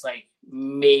there. It was like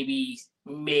maybe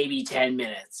 10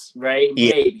 minutes, right?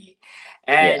 yeah, Maybe.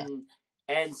 yeah,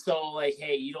 And so, like,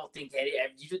 hey, you don't think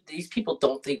these people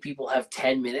don't think people have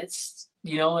 10 minutes?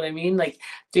 You know what I mean? Like,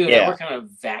 dude, I yeah, work on a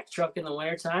vac truck in the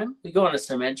wintertime. We go on a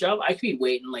cement job. I could be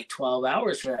waiting like 12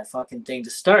 hours for that fucking thing to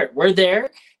start. We're there.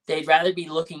 They'd rather be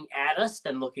looking at us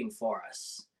than looking for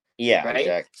us. yeah, Right?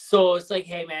 exactly. So it's like,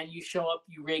 hey, man, you show up,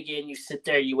 you rig in, you sit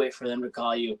there, you wait for them to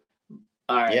call you.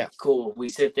 All right, Yeah, cool. We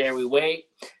sit there, we wait.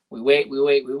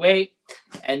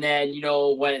 And then,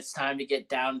 when it's time to get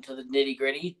down to the nitty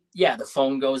gritty, yeah, the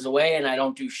phone goes away and I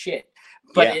don't do shit.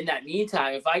 But yeah, in that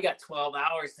meantime, if I got 12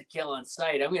 hours to kill on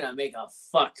site, I'm going to make a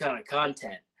fuck ton of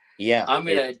content. yeah. I'm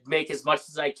going to make as much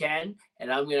as I can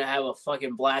and I'm going to have a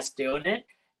fucking blast doing it.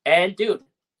 And dude,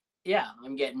 yeah,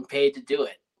 I'm getting paid to do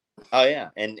it. Oh yeah,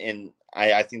 and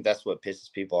I think that's what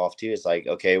pisses people off too. It's like,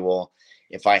 okay, well,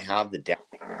 if I have the down,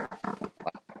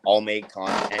 I'll make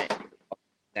content,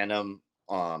 send them,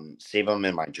 save them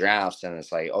in my drafts, and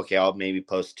it's like, okay, I'll maybe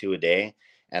post 2 a day,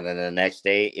 and then the next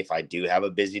day, if I do have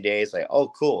a busy day, it's like, oh,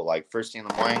 cool, like first thing in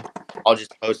the morning, I'll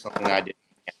just post something I did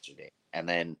yesterday, and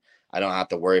then I don't have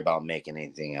to worry about making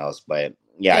anything else. But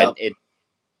yeah, Yep.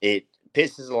 it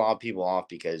pisses a lot of people off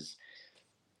because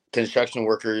construction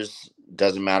workers,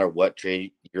 doesn't matter what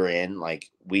trade you're in, like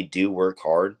we do work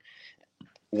hard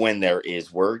when there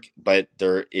is work, but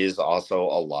there is also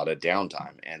a lot of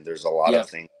downtime and there's a lot of Yep.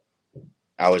 things.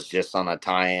 I was just on a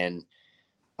tie-in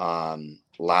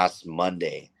last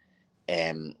Monday,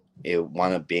 and it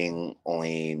wound up being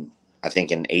only, I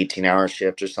think, an 18-hour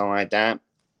shift or something like that.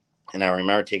 And I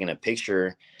remember taking a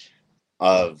picture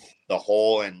of the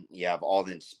hole, and you have all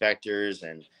the inspectors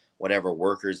and whatever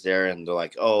workers there, and they're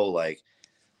like, oh, like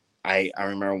I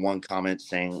remember one comment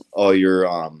saying, "Oh, you're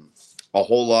a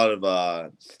whole lot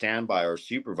of standby or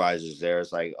supervisors there."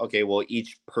 It's like, okay, well,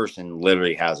 each person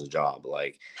literally has a job.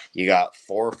 Like you got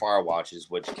 4 fire watches,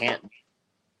 which can't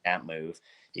move.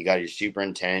 You got your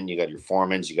superintendent, you got your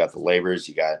foremans, you got the laborers,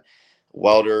 you got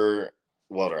welder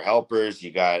helpers,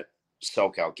 you got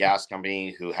SoCal Gas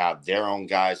Company who have their own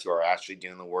guys who are actually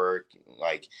doing the work.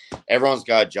 Like everyone's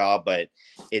got a job, but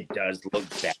it does look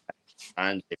bad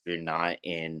times if you're not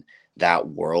in that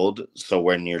world. So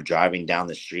when you're driving down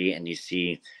the street and you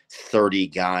see 30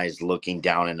 guys looking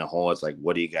down in the hole, it's like,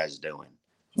 what are you guys doing?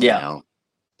 Yeah.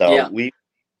 So Yeah.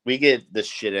 we get the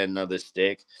shit end of the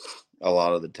stick a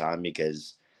lot of the time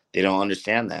because they don't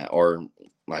understand that. Or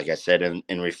like I said,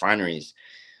 in refineries,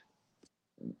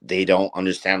 they don't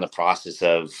understand the process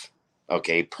of,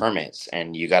 okay, permits,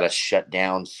 and you got to shut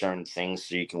down certain things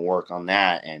so you can work on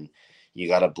that, and you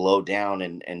got to blow down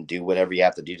and do whatever you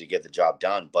have to do to get the job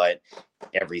done. But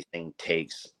everything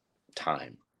takes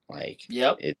time. Like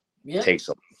Yep. it Yep. takes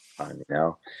a you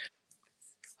know.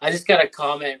 I just got a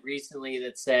comment recently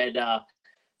that said,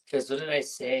 because what did I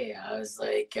say? I was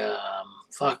like,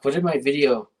 fuck, what did my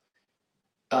video?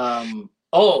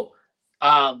 Oh,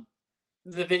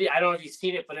 the video, I don't know if you've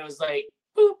seen it, but it was like,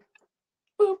 boop,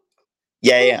 boop,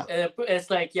 Yeah, boop. yeah, And it's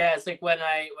like, yeah, it's like when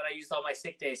I used all my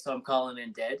sick days, so I'm calling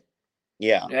in dead.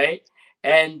 yeah, Right.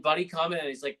 And Buddy commented,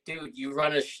 he's like, dude, you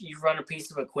run a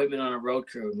piece of equipment on a road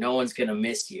crew. No one's gonna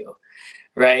miss you.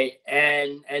 Right.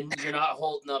 And you're not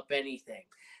holding up anything.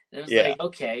 And it was yeah, like,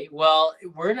 okay, well,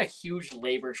 we're in a huge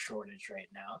labor shortage right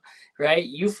now, right?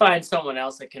 You find someone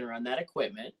else that can run that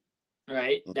equipment,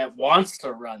 right? That wants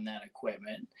to run that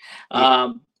equipment. yeah,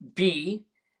 B,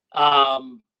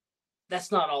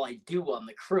 that's not all I do on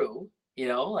the crew,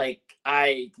 like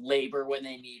I labor when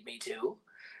they need me to,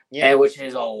 yeah, and which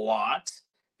is a lot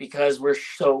because we're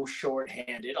so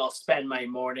short-handed. I'll spend my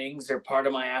mornings or part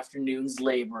of my afternoons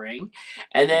laboring,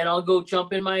 and then I'll go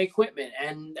jump in my equipment.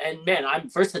 And man, I'm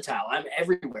versatile. I'm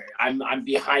everywhere. I'm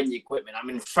behind the equipment. I'm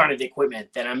in front of the equipment.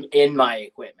 Then I'm in my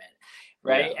equipment,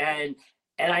 right? yeah,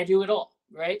 And I do it all,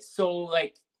 right? So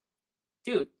like,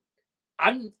 dude,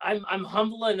 I'm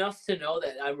humble enough to know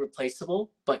that I'm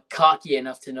replaceable, but cocky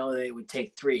enough to know that it would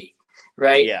take three,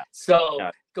 right? yeah. So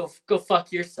No, go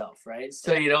fuck yourself, right?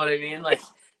 So you know what I mean? Like,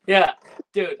 yeah,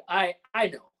 dude, I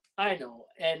know,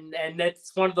 and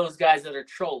that's one of those guys that are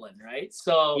trolling, right?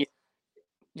 So yeah,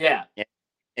 yeah, yeah.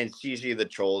 And it's usually the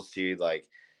trolls too, like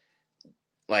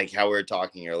how we were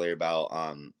talking earlier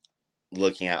about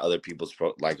looking at other people's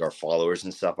like our followers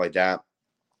and stuff like that.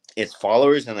 It's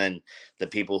followers, and then the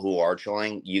people who are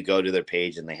trolling, you go to their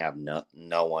page and they have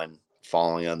no one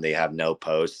following them. They have no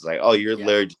posts. It's like, oh, you're yeah,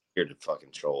 literally just here to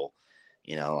fucking troll.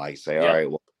 Like say, all yeah, right,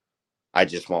 well, I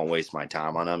just won't waste my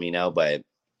time on them. But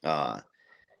uh,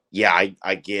 yeah,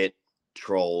 I get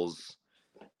trolls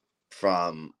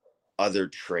from other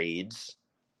trades.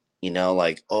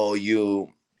 Like, oh, you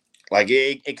like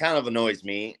it kind of annoys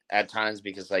me at times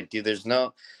because like, dude,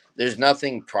 there's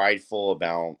nothing prideful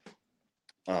about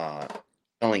uh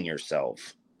killing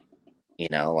yourself,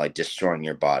 like destroying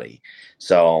your body.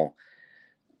 So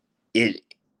it,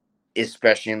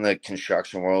 especially in the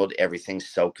construction world, everything's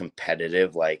so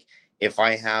competitive. Like if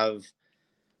I have,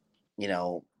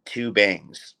 two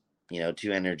bangs,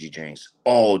 two energy drinks.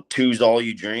 Oh, two's all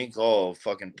you drink? Oh,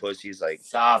 fucking pussies. Like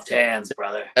soft hands,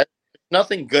 brother. that's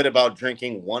nothing good about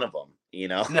drinking one of them.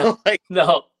 No, Like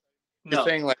no, you're no.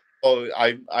 saying like, oh,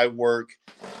 I work,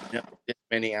 this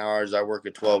many hours, I work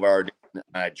a 12-hour day, and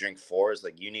I drink four. It's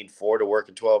like you need four to work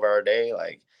a 12-hour day.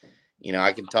 Like,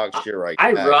 I can talk shit right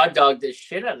I back. raw dogged the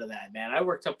shit out of that, man. I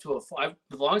worked up to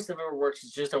the longest I've ever worked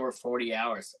is just over 40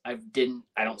 hours. I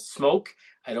don't smoke.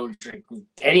 I don't drink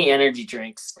any energy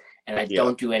drinks, and I Yeah.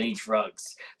 don't do any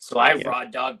drugs. So I Yeah. raw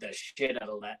dogged the shit out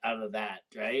of that,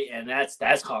 right? And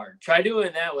that's hard. Try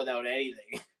doing that without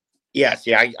anything. Yeah.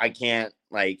 See, I can't,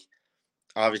 like,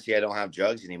 obviously I don't have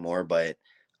drugs anymore, but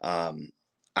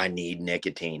I need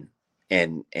nicotine,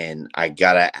 and I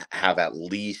gotta have at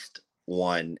least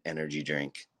one energy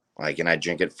drink. Like, and I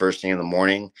drink it first thing in the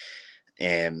morning.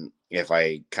 And if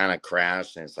I kind of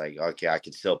crash, and it's like, okay, I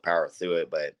can still power through it,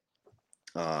 but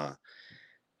uh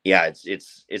yeah,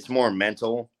 it's more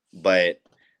mental. But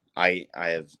I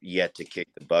have yet to kick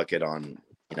the bucket on,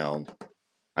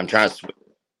 I'm trying to switch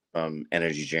from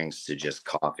energy drinks to just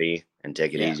coffee and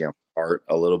take it Yeah, easy on my heart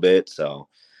a little bit. So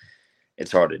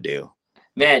it's hard to do.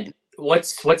 man.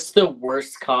 What's the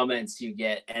worst comments you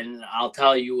get? And I'll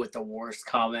tell you what the worst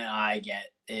comment I get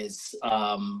is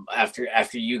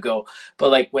after you go. But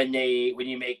like when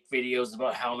you make videos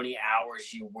about how many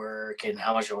hours you work and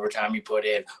how much overtime you put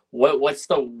in, what's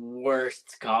the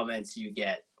worst comments you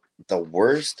get? The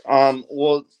worst,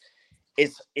 well,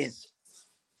 it's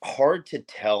hard to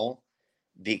tell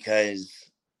because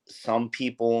some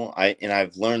people,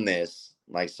 I've learned this,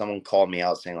 like someone called me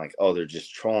out saying like, oh, they're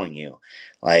just trolling you.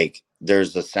 Like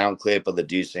there's a sound clip of the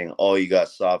dude saying, oh, you got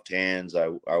soft hands. I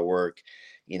work,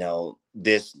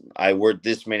 I work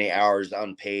this many hours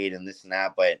unpaid and this and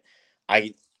that. But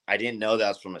I I didn't know that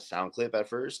was from a sound clip at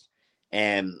first.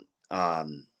 And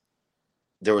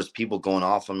there was people going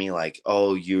off on me like,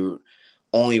 oh, you're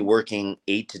only working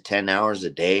 8 to 10 hours a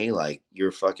day. Like you're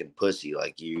a fucking pussy.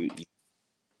 Like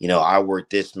I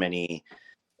worked this many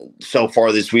so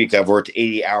far this week. I've worked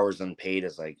 80 hours unpaid.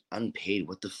 It's like, unpaid,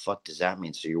 what the fuck does that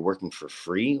mean? So you're working for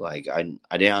free? Like I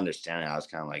didn't understand it. I was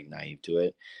kind of like naive to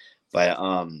it. But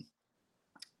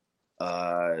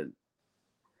uh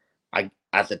I,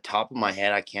 at the top of my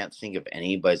head, I can't think of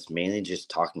any, but it's mainly just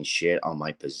talking shit on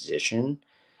my position.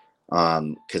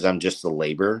 Because I'm just a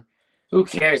labor. Who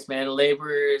cares, man?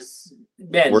 Laborers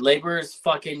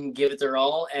fucking give it their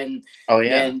all, and Oh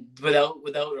yeah, man, without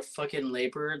a fucking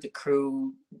labor, the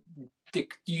crew.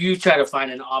 You try to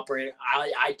find an operator.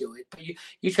 I do it, but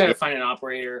you try to yeah. find an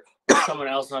operator or someone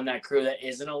else on that crew that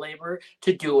isn't a laborer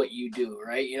to do what you do,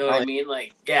 right? You know what Oh I mean?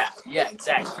 Like, yeah,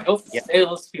 exactly. Go, yeah,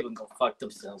 those people can go fuck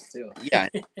themselves too. yeah.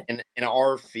 In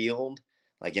our field,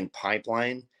 like in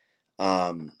pipeline,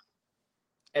 um,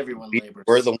 Everyone we're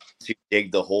labors. the ones who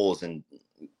dig the holes and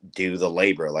do the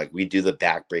labor. Like we do the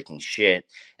backbreaking shit.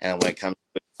 And when it comes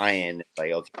to tie-in, it's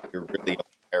like, okay, you're really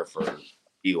there for a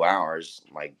few hours.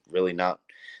 Like really not.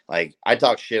 Like I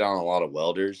talk shit on a lot of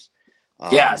welders.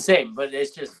 Yeah, Um, same, but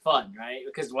it's just fun, right?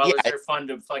 Because yeah, welders it, are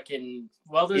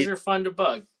fun to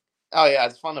bug. oh yeah,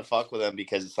 it's fun to fuck with them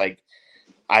because it's like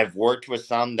I've worked with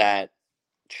some that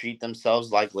treat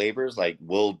themselves like laborers, like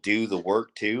will do the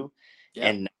work too, Yep.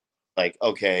 and like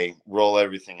okay, roll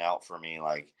everything out for me,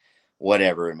 like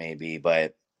whatever it may be.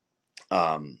 But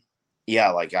um,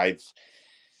 yeah, like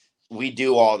we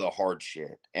do all the hard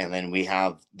shit, and then we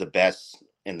have the best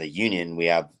in the union. We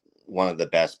have one of the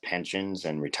best pensions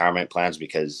and retirement plans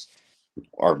because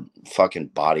our fucking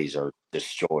bodies are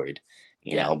destroyed,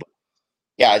 you Yeah. know. But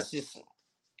yeah, it's just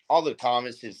all the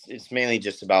comments is it's mainly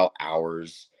just about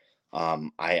hours.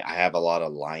 I have a lot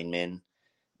of linemen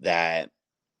that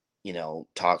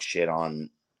talk shit on,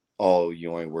 oh,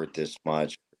 you only work this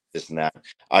much, this and that.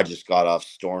 I just got off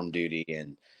storm duty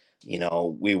and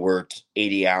we worked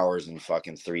 80 hours in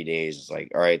fucking 3 days. It's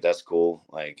like, all right, that's cool.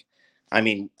 Like, I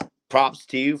mean, props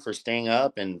to you for staying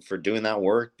up and for doing that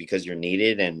work because you're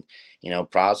needed, and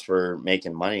props for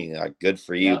making money. Like, good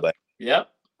for you. Yep. But Yep.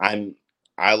 I'm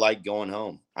I like going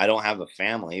home. I don't have a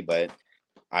family, but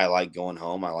I like going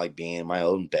home. I like being in my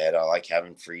own bed. I like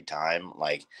having free time.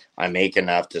 Like I make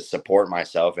enough to support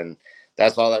myself, and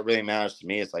that's all that really matters to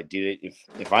me. It's like, dude,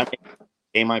 if I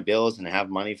pay my bills and have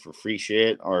money for free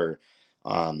shit or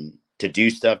to do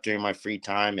stuff during my free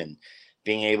time and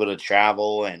being able to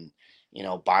travel and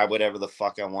buy whatever the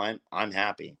fuck I want, I'm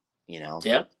happy. You know?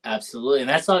 Yep, absolutely. And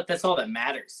that's all that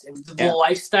matters. If the Yeah.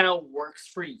 lifestyle works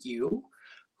for you,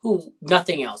 who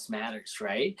nothing else matters,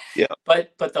 right? Yeah.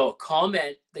 But the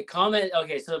comment,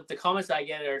 okay, so the comments I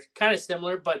get are kind of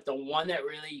similar, but the one that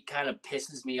really kind of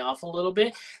pisses me off a little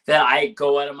bit that I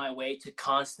go out of my way to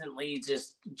constantly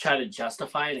just try to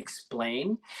justify and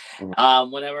explain.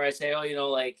 Mhm. Whenever I say, oh,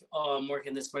 like, oh, I'm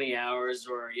working this many hours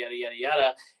or yada yada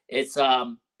yada, it's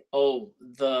oh,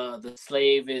 the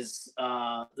slave is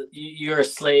you're a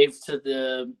slave to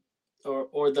the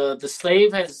or the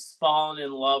slave has fallen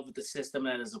in love with the system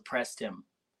that has oppressed him,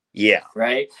 Yeah.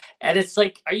 right? And it's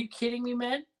like, are you kidding me,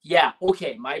 man? Yeah,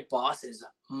 okay, my boss is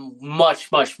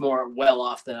much more well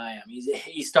off than I am.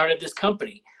 He started this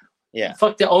company. Yeah.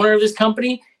 Fuck the owner of this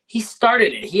company. He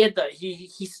started it.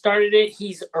 He started it.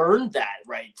 He's earned that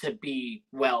right to be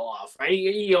well off, right?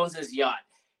 He owns his yacht.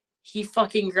 He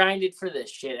fucking grinded for this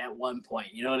shit at one point.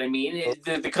 You know what I mean?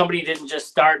 The company didn't just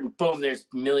start and boom, there's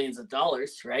millions of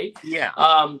dollars, right? Yeah.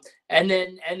 And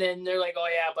then they're like, oh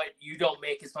yeah, but you don't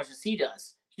make as much as he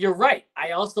does. You're right.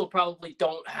 I also probably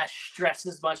don't stress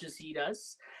as much as he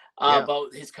does Yeah.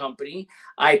 about his company.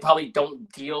 I probably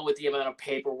don't deal with the amount of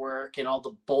paperwork and all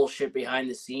the bullshit behind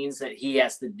the scenes that he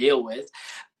has to deal with.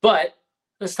 But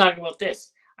let's talk about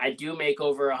this. I do make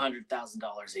over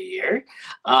 $100,000 a year.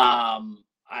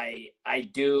 I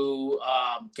do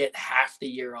get half the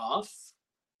year off,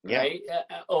 Yeah. right?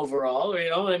 Overall, you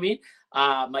know what I mean?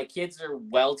 My kids are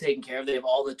well taken care of. They have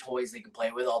all the toys they can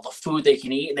play with, all the food they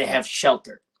can eat, and they have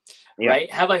shelter, Yeah.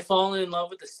 right? Have I fallen in love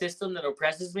with the system that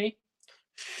oppresses me?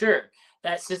 Sure.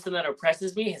 That system that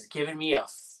oppresses me has given me a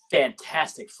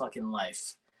fantastic fucking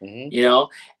life. Hmm. You know,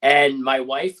 and my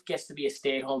wife gets to be a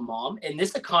stay-at-home mom. In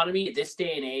this economy, this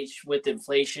day and age, with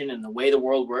inflation and the way the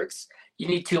world works, you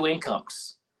need two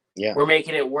incomes. Yeah. We're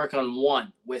making it work on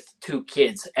one with two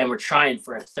kids, and we're trying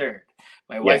for a third.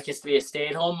 My Yeah. wife gets to be a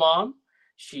stay-at-home mom.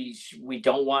 We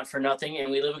don't want for nothing, and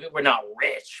we're not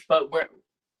rich, but we're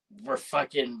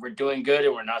doing good,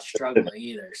 and we're not struggling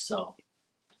either. So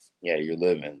Yeah. You're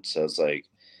living. So it's like,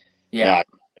 no, yeah, I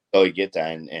totally get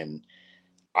that. And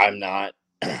I'm not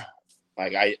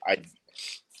like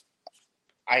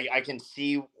I can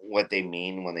see what they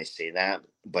mean when they say that,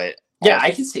 but yeah, also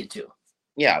I can see it too.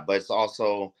 yeah, but it's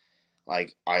also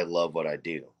like I love what I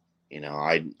do.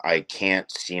 I can't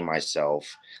see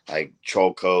myself like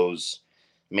Choco's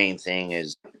main thing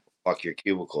is fuck your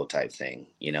cubicle type thing.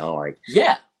 Like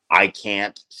Yeah, I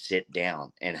can't sit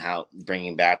down and how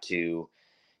bringing back to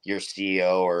your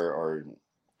CEO or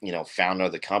founder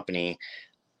of the company.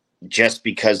 just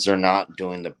because they're not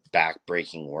doing the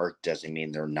back-breaking work doesn't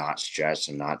mean they're not stressed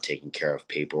and not taking care of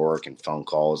paperwork and phone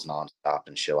calls nonstop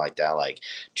and shit like that. Like,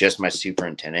 just my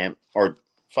superintendent, or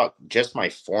fuck, just my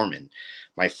foreman.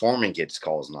 My foreman gets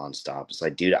calls nonstop. It's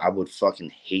like, dude, I would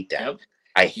fucking hate that. Yep.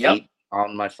 I hate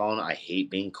on my phone. I hate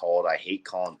being called. I hate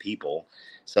calling people.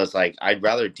 So it's like, I'd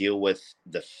rather deal with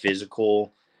the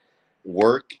physical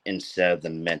work instead of the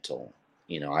mental.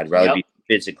 I'd rather be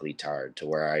physically tired to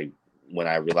where when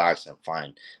I relax, I'm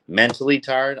fine. Mentally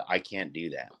tired, I can't do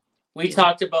that. We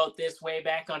talked about this way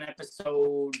back on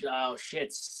episode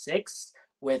 6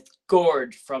 with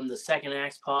Gord from the Second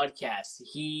Acts podcast.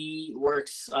 He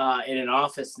works in an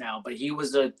office now, but he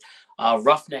was a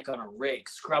roughneck on a rig,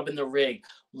 scrubbing the rig,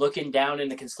 looking down in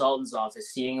the consultant's office,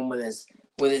 seeing him with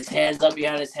his hands up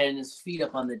behind his head and his feet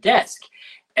up on the desk,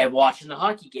 and watching the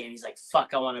hockey game. He's like,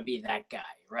 "Fuck, I want to be that guy,"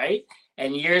 right?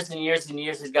 And years and years and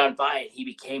years had gone by, and he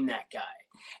became that guy.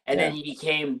 And then he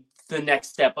became the next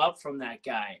step up from that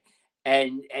guy.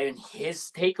 And his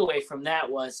takeaway from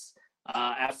that was,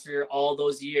 after all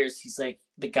those years, he's like,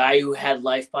 the guy who had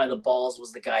life by the balls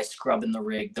was the guy scrubbing the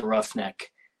rig, the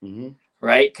roughneck,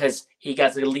 right? Because he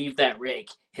got to leave that rig.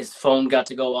 His phone got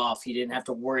to go off. He didn't have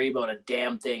to worry about a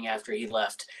damn thing after he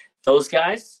left. Those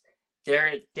guys, they're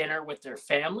at dinner with their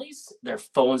families. Their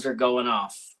phones are going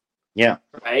off. Yeah.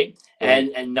 Right?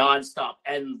 And nonstop.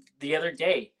 And the other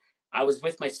day, I was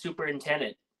with my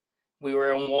superintendent. We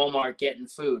were in Walmart getting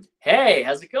food. Hey,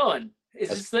 how's it going?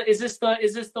 Is this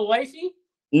the wifey?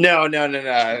 No.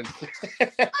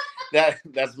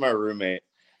 That's my roommate.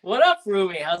 What up,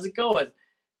 roommate? How's it going?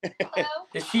 Hello.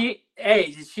 Did she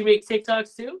make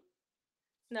TikToks too?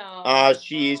 No.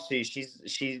 She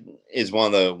is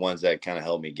one of the ones that kind of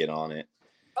helped me get on it.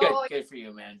 Good for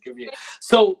you, man. Good for you.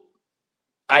 So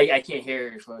I can't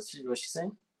hear her. What's she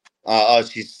saying?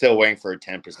 She's still waiting for her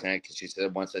 10% because she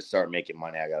said once I start making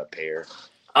money, I gotta pay her.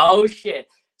 Oh shit!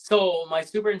 So my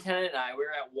superintendent and I, we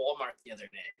were at Walmart the other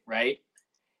day, right?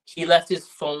 He left his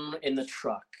phone in the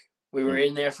truck. We were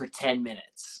in there for 10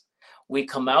 minutes. We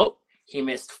come out. He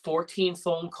missed 14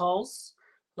 phone calls,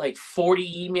 like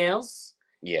 40 emails,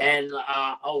 and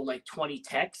like 20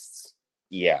 texts.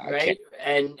 Yeah, right.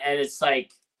 And it's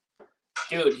like,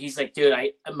 dude, he's like, dude,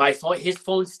 my phone, his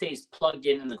phone stays plugged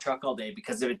in the truck all day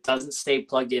because if it doesn't stay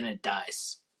plugged in, it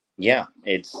dies. Yeah,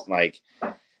 it's like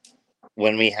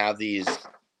when we have these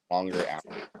longer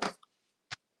hours,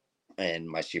 and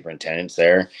my superintendent's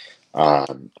there,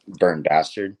 burn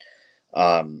bastard.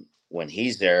 When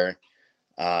he's there,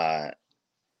 I'll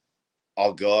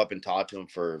go up and talk to him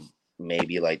for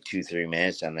maybe like 2-3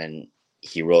 minutes, and then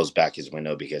he rolls back his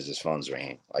window because his phone's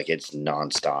ringing. Like, it's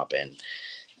nonstop. And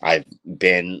I've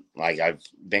been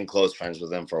close friends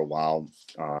with him for a while.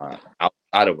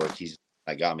 Outside of work, he's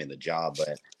got me the job,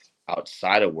 but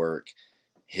outside of work,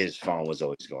 his phone was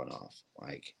always going off.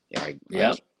 Like, I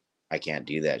can't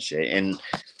do that shit. And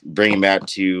bringing back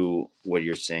to what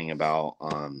you're saying about,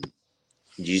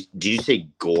 did you say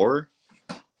Gore?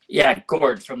 Yeah,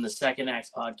 Gord from the Second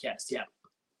Acts podcast. Yeah.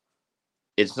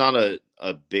 It's not a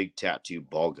big tattoo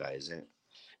bald guy, is it?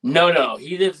 No.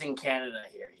 He lives in Canada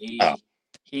here.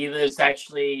 He lives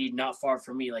actually not far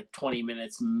from me, like 20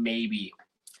 minutes maybe.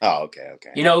 Oh, okay.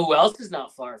 You know who else is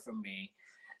not far from me?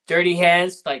 Dirty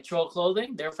Hands, like Troll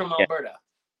Clothing. They're from Alberta.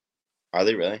 Are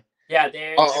they really? Yeah,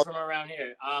 they're from around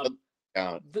here.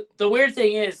 The weird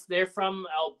thing is they're from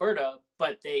Alberta,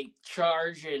 but they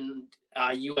charge in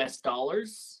US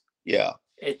dollars. Yeah.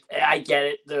 I get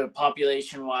it. The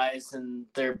population-wise and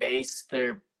their base,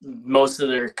 most of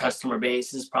their customer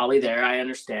base is probably there. I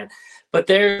understand. But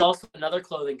there's also another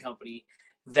clothing company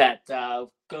that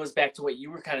goes back to what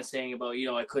you were kind of saying about,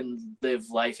 I couldn't live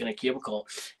life in a cubicle,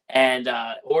 and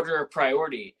order a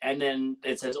priority. And then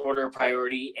it says order a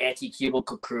priority,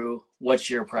 anti-cubicle crew. What's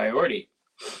your priority?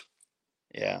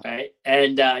 Yeah. Right.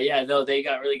 And they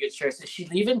got really good shirts. Is she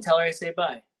leaving? Tell her I say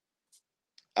bye.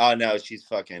 Oh no, she's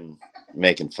fucking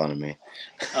making fun of me.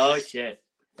 Oh shit.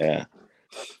 Yeah.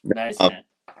 Nice, man.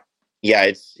 Yeah,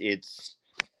 it's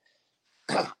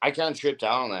I kind of tripped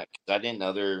out on that because I didn't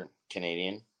know they're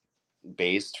Canadian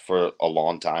based for a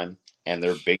long time, and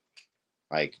they're big.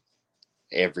 Like,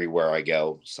 everywhere I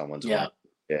go, someone's wearing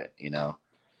it,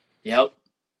 Yep.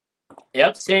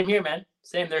 Same here, man.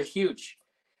 Same. They're huge.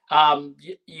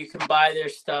 You can buy their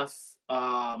stuff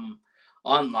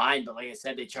online, but like I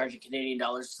said, they charge you Canadian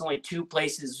dollars. There's only 2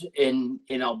 places in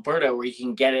Alberta where you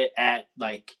can get it at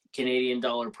like Canadian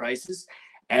dollar prices,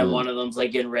 and one of them's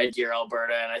like in Red Deer,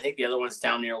 Alberta, and I think the other one's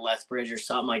down near Lethbridge or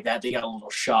something like that. They got a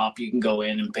little shop you can go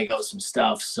in and pick out some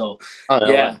stuff. So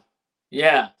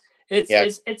yeah,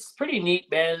 It's pretty neat,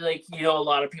 man. Like, you know, a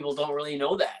lot of people don't really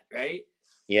know that, right?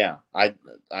 Yeah, I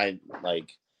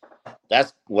like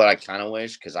that's what I kind of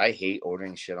wish, because I hate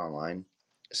ordering shit online.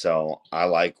 So I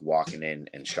like walking in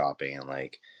and shopping and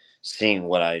like seeing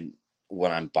what I'm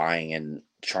buying and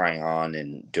trying on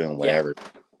and doing whatever.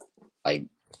 Like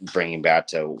bringing back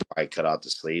to I cut out the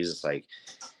sleeves. It's like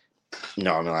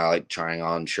normally I like trying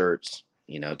on shirts,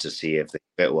 to see if they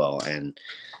fit well. And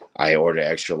I ordered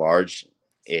extra large.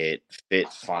 It fit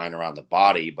fine around the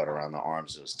body, but around the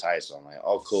arms it was tight. So I'm like,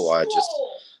 oh cool. I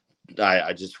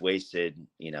just wasted,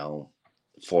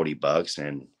 $40,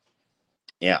 and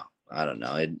yeah, I don't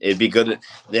know. It'd be good.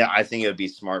 Yeah, I think it would be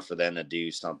smart for them to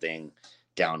do something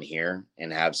down here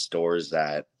and have stores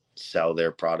that sell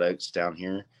their products down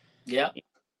here. Yeah.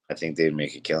 I think they'd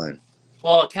make a killing.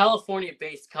 Well, a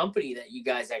California-based company that you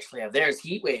guys actually have there is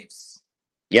Heat Waves.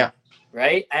 Yeah.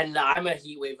 Right? And I'm a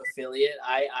Heat Wave affiliate.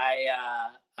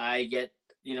 I get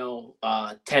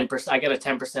 10%. I get a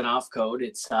 10% off code.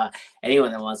 It's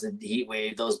anyone that wants a Heat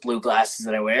Wave, those blue glasses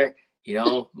that I wear.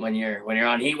 When you're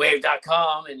on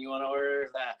heatwave.com and you want to order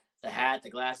the hat, the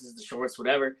glasses, the shorts,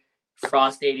 whatever,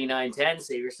 Frost 8910,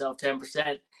 save yourself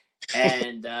 10%.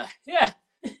 And yeah.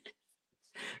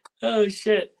 Oh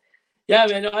shit. Yeah,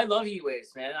 man. No, I love Heat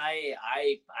Waves, man. I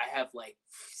have like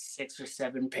 6 or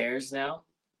 7 pairs now.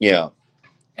 Yeah.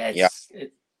 It's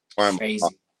crazy.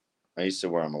 I used to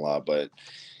wear them a lot, but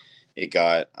it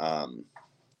got to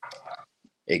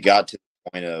the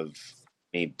point of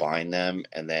me buying them,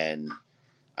 and then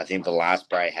I think the last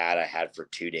pair I had for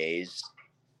 2 days,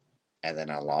 and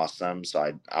then I lost them.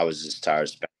 So I was just tired of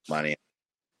spending money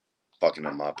fucking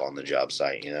them up on the job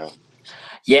site,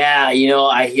 Yeah, I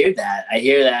hear that.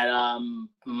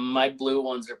 My blue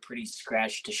ones are pretty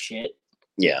scratched to shit.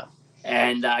 Yeah.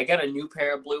 And I got a new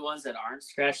pair of blue ones that aren't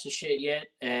scratched to shit yet,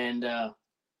 and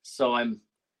so I'm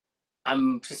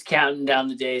just counting down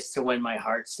the days to when my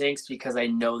heart sinks, because I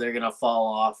know they're gonna fall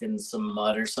off in some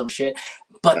mud or some shit.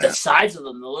 But the sides of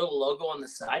them, the little logo on the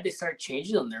side, they start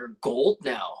changing them. They're gold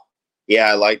now. Yeah,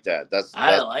 I like that.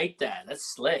 I like that. That's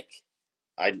slick.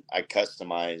 I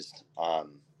customized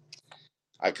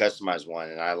one,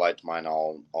 and I liked mine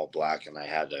all black, and I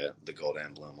had the gold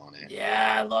emblem on it.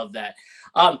 Yeah, I love that.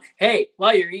 Hey,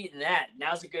 while you're eating that,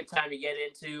 now's a good time to get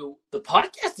into the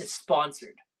podcast. Is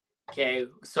sponsored. Okay,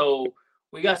 so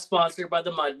we got sponsored by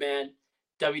the Mudman.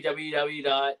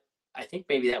 www. I think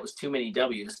maybe that was too many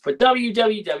W's, but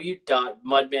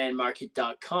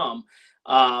www.mudmanmarket.com.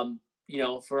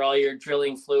 For all your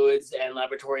drilling fluids and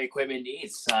laboratory equipment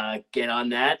needs, get on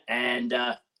that. And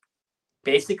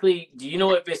basically, do you know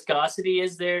what viscosity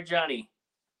is there, Johnny?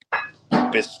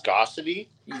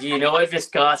 Viscosity? Do you know what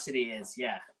viscosity is?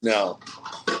 Yeah. No.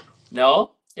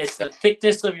 No? It's the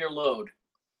thickness of your load.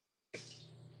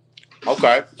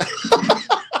 Okay.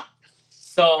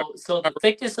 So the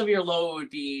thickness of your load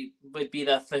would be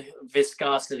the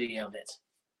viscosity of it.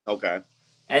 Okay.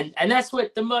 And that's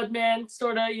what the Mudman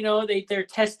sort of, they're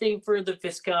testing for the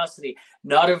viscosity,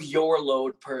 not of your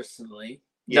load personally,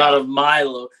 not of my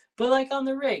load, but like on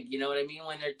the rig, you know what I mean?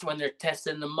 When they're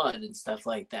testing the mud and stuff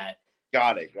like that.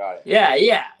 Got it. Yeah.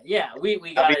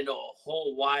 We got into a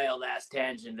whole wild ass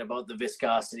tangent about the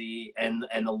viscosity and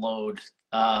the load.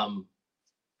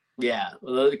 Yeah,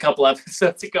 a couple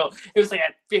episodes ago. It was like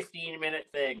a 15-minute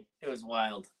thing. It was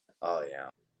wild. Oh yeah.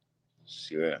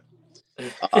 Sure.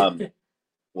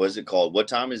 What's it called? What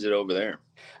time is it over there?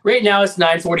 Right now it's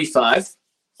 9:45.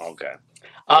 Okay.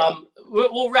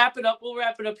 We'll wrap it up. We'll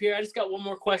wrap it up here. I just got one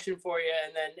more question for you,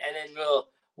 and then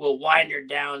we'll wind her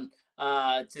down,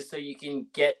 just so you can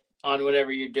get on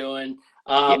whatever you're doing.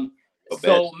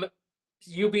 So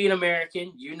you being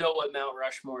American, you know what Mount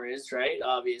Rushmore is, right?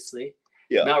 Obviously.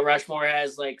 Yeah. Mount Rushmore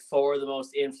has like 4 of the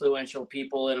most influential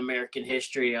people in American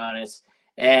history on it.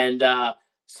 And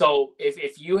so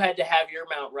if you had to have your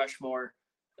Mount Rushmore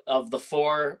of the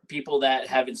 4 people that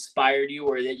have inspired you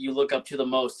or that you look up to the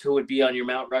most, who would be on your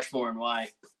Mount Rushmore and why?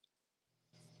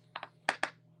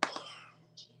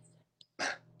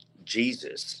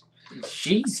 Jesus.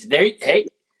 Jesus.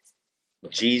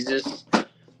 Jesus.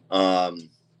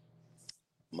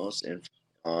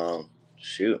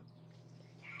 Shoot.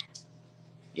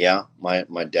 Yeah,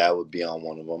 my dad would be on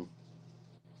one of them.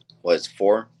 Well, it's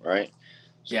 4, right?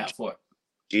 So yeah, 4.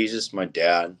 Jesus, my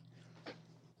dad.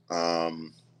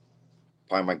 Probably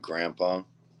my grandpa.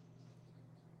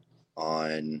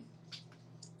 On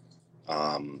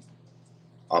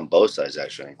both sides,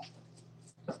 actually.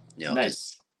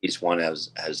 Nice. Each one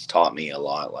has taught me a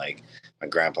lot. Like my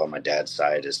grandpa on my dad's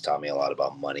side has taught me a lot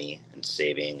about money and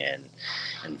saving and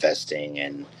investing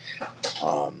and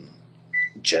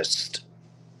just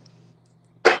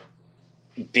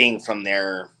being from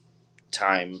their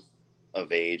time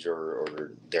of age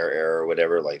or their era or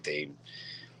whatever, like they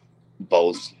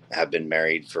both have been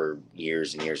married for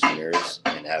years and years and years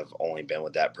and have only been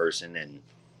with that person. And,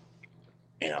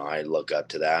 you know, I look up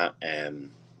to that,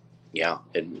 and yeah,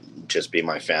 it'd just be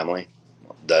my family,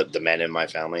 the men in my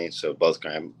family. So both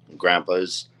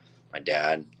grandpas, my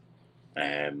dad,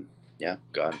 and yeah,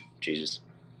 God, Jesus.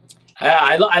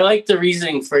 I like the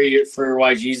reasoning for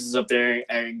why Jesus is up there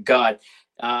and God.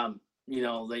 You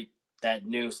know, like that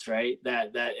noose, right?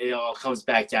 That it all comes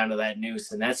back down to that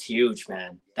noose, and that's huge,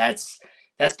 man. That's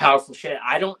powerful shit.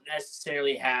 I don't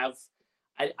necessarily have.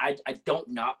 I don't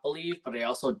not believe, but I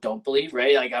also don't believe,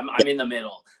 right? Like I'm in the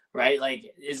middle, right?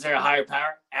 Like, is there a higher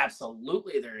power?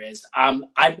 Absolutely, there is. I'm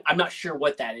not sure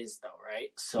what that is though, right?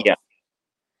 So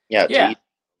Yeah.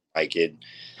 I could,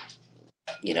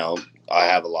 you know, I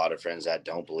have a lot of friends that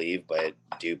don't believe, but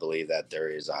do believe that there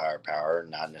is a higher power,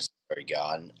 not necessarily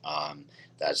God.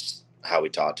 That's how we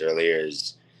talked earlier.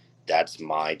 Is that's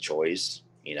my choice.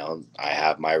 You know, I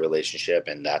have my relationship,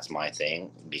 and that's my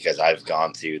thing, because I've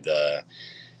gone through the,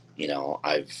 you know,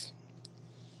 I've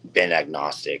been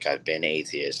agnostic, I've been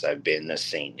atheist, I've been a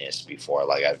Satanist before.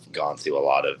 Like, I've gone through a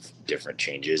lot of different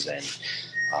changes, and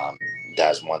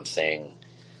that's one thing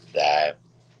that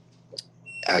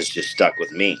has just stuck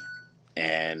with me.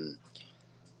 And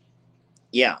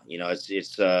yeah, you know,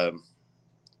 it's a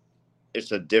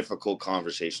difficult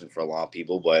conversation for a lot of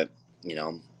people, but you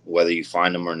know, whether you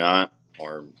find them or not,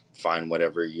 or find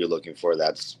whatever you're looking for,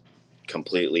 that's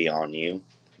completely on you.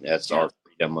 That's our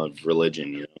freedom of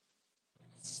religion, you know.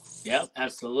 Yep,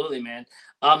 absolutely, man.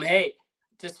 Hey,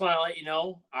 just want to let you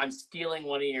know I'm stealing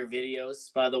one of your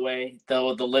videos, by the way, the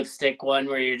lipstick one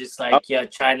where you're just like, yeah,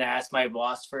 trying to ask my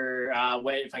boss for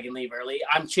if I can leave early.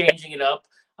 I'm changing it up.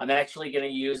 I'm actually gonna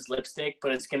use lipstick,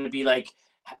 but it's gonna be like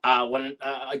when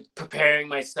preparing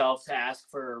myself to ask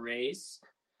for a raise.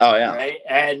 Oh yeah, right,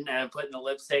 and putting the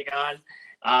lipstick on.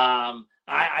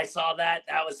 I saw that.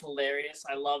 That was hilarious.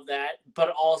 I love that. But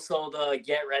also the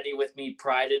Get Ready With Me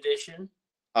Pride edition.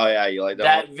 Oh yeah, you like that?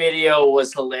 That one? video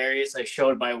was hilarious. I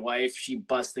showed my wife. She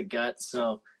busted guts.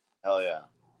 So hell yeah.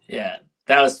 Yeah,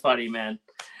 that was funny, man.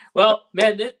 Well,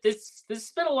 man, this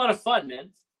has been a lot of fun,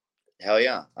 man. Hell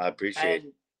yeah, I appreciate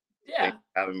it. Yeah, thanks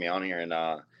for having me on here, and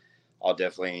I'll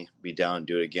definitely be down and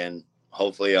do it again.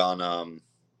 Hopefully on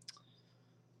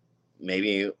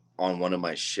maybe on one of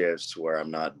my shifts where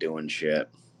I'm not doing shit.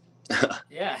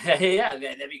 yeah,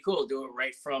 that'd be cool. Do it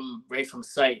right from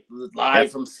site,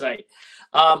 live from site.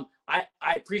 I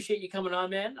appreciate you coming on,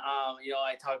 man. You know,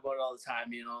 I talk about it all the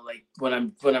time. You know, like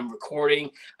when I'm recording,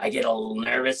 I get a little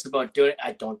nervous about doing it.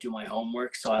 I don't do my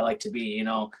homework, so I like to be, you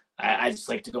know, I just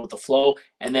like to go with the flow.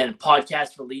 And then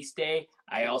podcast release day,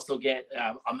 I also get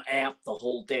I'm amped the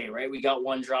whole day. Right, we got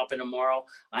one dropping tomorrow.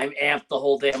 I'm amped the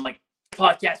whole day. I'm like,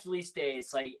 podcast release day.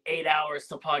 It's like 8 hours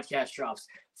till podcast drops.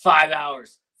 5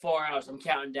 hours. 4 hours. I'm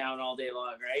counting down all day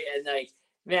long, right? And like,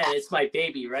 man, it's my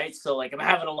baby, right? So like, I'm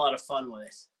having a lot of fun with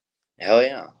this. Hell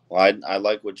yeah! Well, I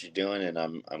like what you're doing, and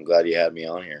I'm glad you had me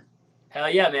on here. Hell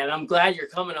yeah, man! I'm glad you're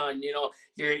coming on. You know,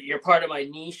 you're part of my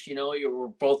niche. You know, you're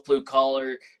both blue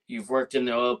collar. You've worked in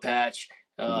the oil patch,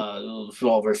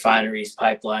 well, refineries,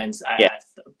 pipelines.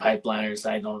 Pipeliners.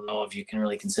 I don't know if you can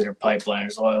really consider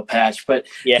pipeliners oil patch, but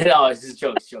yeah, no, it's just a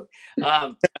joke.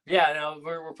 Yeah, no,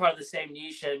 we're part of the same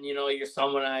niche, and you know, you're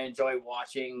someone I enjoy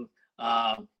watching.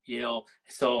 You know,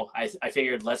 so I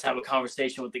figured let's have a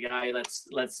conversation with the guy.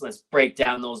 Let's break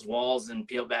down those walls and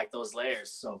peel back those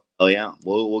layers. So yeah,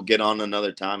 we'll get on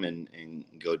another time and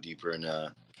go deeper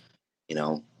into, you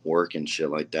know, work and shit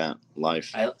like that.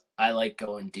 Life. I like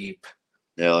going deep.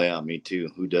 Hell yeah, me too.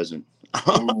 Who doesn't?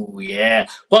 Oh yeah.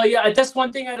 Well, yeah, that's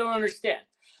one thing I don't understand.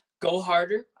 Go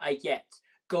harder, I get.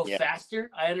 Go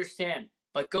faster, I understand.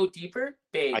 But go deeper,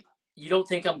 babe. You don't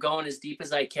think I'm going as deep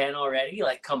as I can already?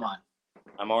 Like, come on.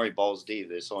 I'm already balls deep.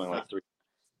 There's only like 3.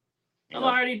 I'm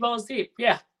already balls deep.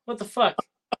 Yeah. What the fuck?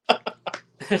 All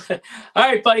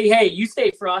right, buddy. Hey, you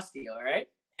stay frosty, all right?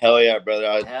 Hell yeah,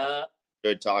 brother.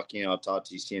 Good talking. I'll talk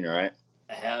to you soon, all right?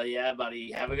 Hell yeah,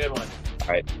 buddy. Have a good one. All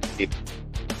right.